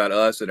things about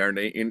us and our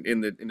name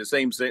in the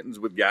same sentence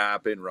with Guy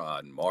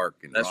Penrod and Mark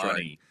and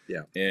Ronnie,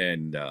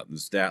 and the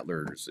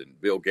Statlers and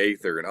Bill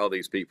Gaither and all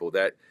these people,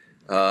 that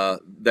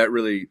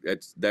really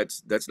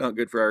that's not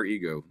good for our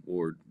ego.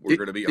 We're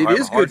going to be having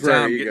a hard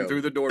time getting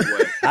through the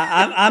doorway.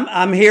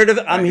 I'm here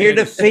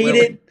to feed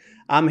it.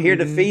 I'm here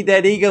to feed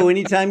that ego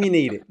anytime you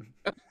need it.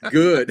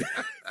 Good.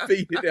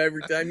 Feed it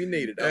every time you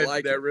need it. I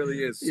like that. Really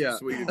is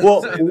sweet.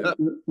 Well,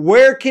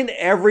 where can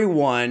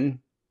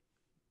everyone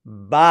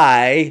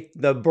buy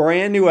the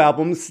brand new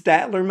album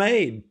Statler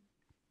Made?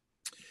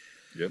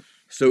 Yep.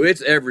 So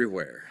it's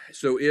everywhere.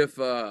 So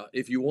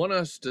if you want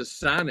us to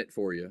sign it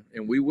for you,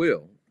 and we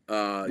will,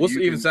 we'll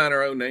even sign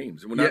our own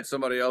names. We're not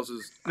somebody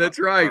else's. That's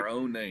right. Our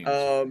own names.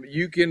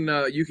 You can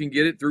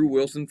get it through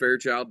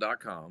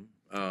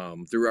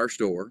WilsonFairchild.com through our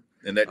store.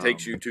 And that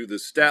takes you to the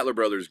Statler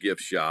Brothers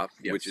gift shop,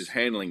 which is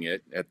handling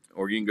it,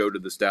 or you can go to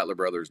the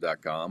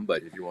StatlerBrothers.com.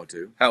 But if you want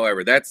to,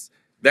 however, that's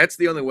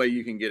the only way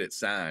you can get it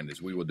signed,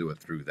 is we will do it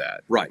through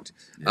that. Right.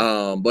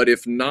 Yeah. But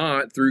if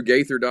not, through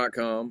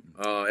Gaither.com,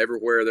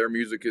 everywhere their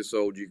music is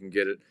sold, you can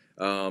get it.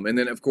 And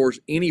then, of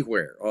course,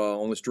 anywhere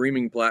on the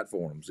streaming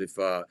platforms. If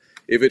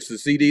it's the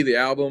CD, the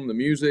album, the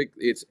music,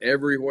 it's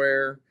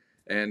everywhere.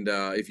 And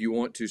if you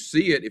want to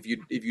see it, if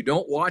you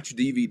don't watch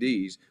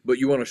DVDs, but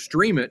you want to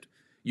stream it,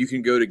 you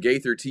can go to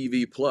Gaither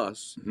TV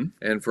Plus,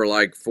 and for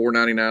like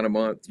 $4.99 a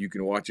month, you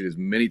can watch it as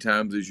many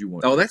times as you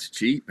want. Oh, that's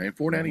cheap, man.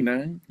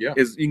 $4.99. Yeah.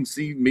 You can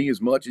see me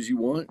as much as you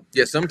want.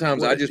 Yeah,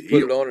 sometimes I just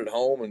put it on at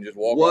home and just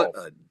walk off.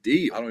 What a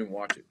deal. I don't even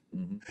watch it.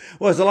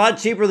 Well, it's a lot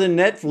cheaper than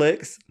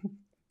Netflix.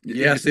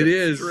 Yes, it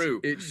is. True.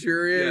 It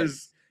sure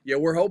is. Yeah,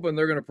 we're hoping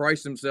they're going to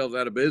price themselves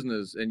out of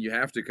business, and you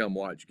have to come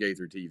watch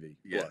Gaither TV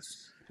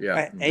Plus.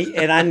 Yeah.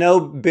 And I know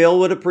Bill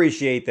would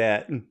appreciate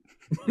that.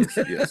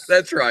 Yes.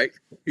 That's right.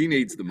 He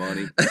needs the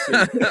money.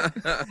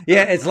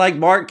 Yeah, it's like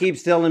Mark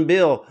keeps telling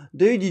Bill,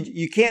 dude,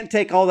 you can't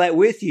take all that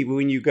with you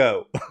when you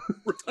go.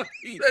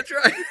 That's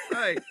right.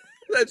 Right.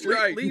 That's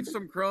right. Leave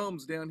some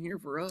crumbs down here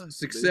for us.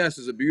 Success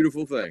is a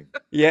beautiful thing.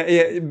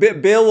 Yeah.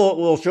 Bill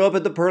will show up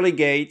at the pearly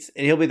gates,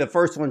 and he'll be the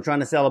first one trying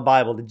to sell a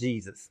Bible to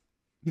Jesus.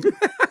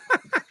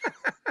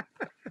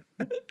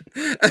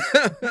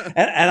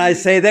 And I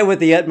say that with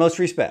the utmost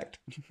respect.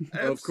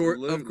 Of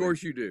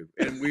course you do.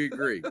 And we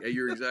agree.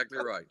 You're exactly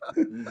right.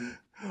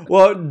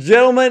 Well,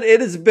 gentlemen,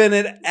 it has been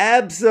an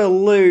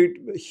absolute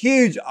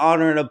huge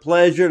honor and a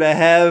pleasure to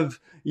have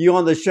you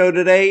on the show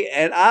today.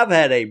 And I've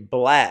had a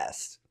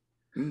blast.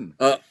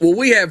 Well,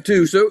 we have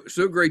too. So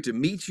great to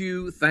meet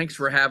you. Thanks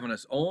for having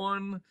us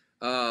on.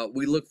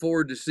 We look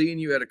forward to seeing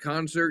you at a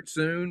concert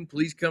soon.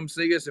 Please come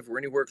see us if we're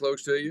anywhere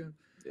close to you.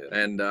 Yeah.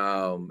 And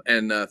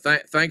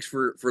thanks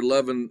for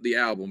loving the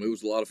album. It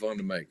was a lot of fun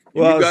to make.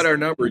 Well, you got our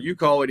number. You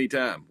call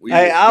anytime.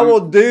 I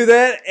will do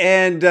that.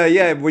 And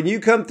yeah, when you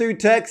come through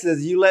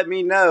Texas, you let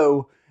me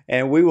know,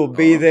 and we will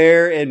be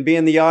there and be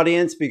in the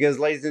audience. Because,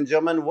 ladies and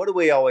gentlemen, what do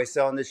we always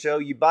say on the show?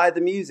 You buy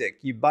the music,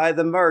 you buy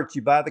the merch,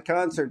 you buy the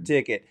concert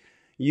ticket.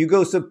 You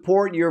go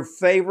support your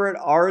favorite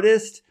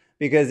artist,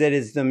 because it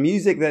is the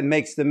music that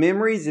makes the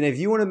memories. And if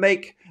you want to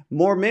make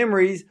more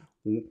memories,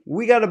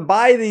 we got to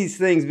buy these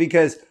things,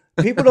 because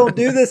people don't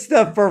do this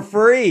stuff for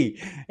free.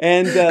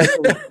 And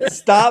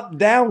stop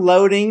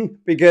downloading,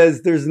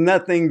 because there's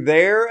nothing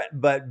there,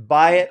 but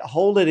buy it,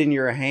 hold it in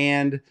your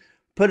hand,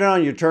 put it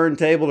on your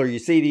turntable or your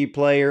CD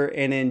player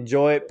and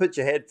enjoy it. Put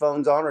your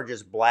headphones on or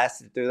just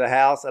blast it through the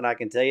house. And I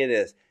can tell you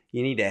this,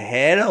 you need to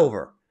head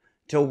over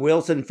to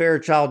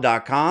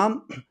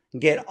wilsonfairchild.com,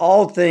 get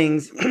all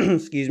things,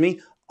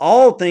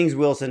 all things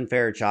Wilson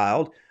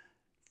Fairchild.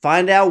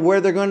 Find out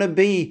where they're going to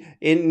be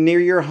near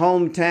your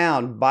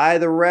hometown. Buy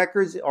the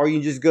records, or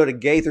you just go to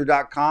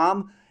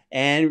gaither.com.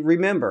 And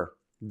remember,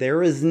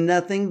 there is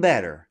nothing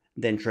better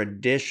than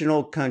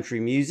traditional country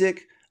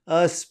music,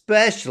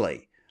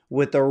 especially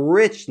with the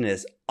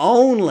richness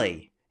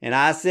only, and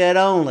I said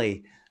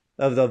only,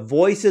 of the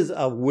voices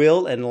of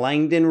Wil and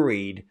Langdon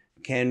Reed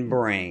can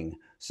bring.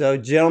 So,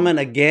 gentlemen,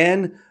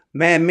 again,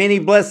 man, many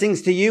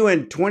blessings to you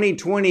in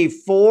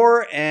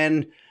 2024,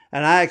 and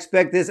I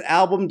expect this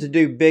album to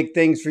do big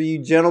things for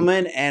you,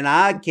 gentlemen. And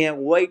I can't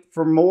wait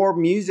for more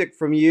music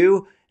from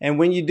you. And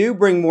when you do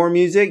bring more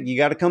music, you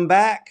got to come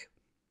back.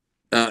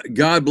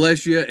 God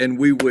bless you, and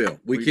we will.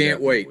 We can't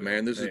wait,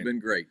 man. This has been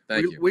great.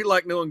 Thank you. We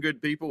like knowing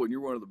good people, and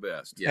you're one of the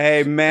best. Yes.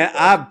 Hey, man,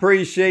 I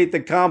appreciate the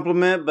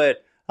compliment,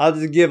 but I'll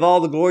just give all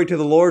the glory to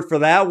the Lord for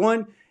that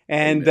one.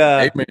 And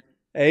Amen.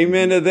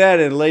 Amen to that.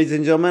 And ladies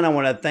and gentlemen, I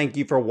want to thank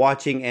you for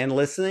watching and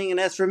listening. And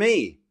as for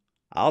me,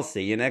 I'll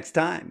see you next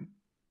time.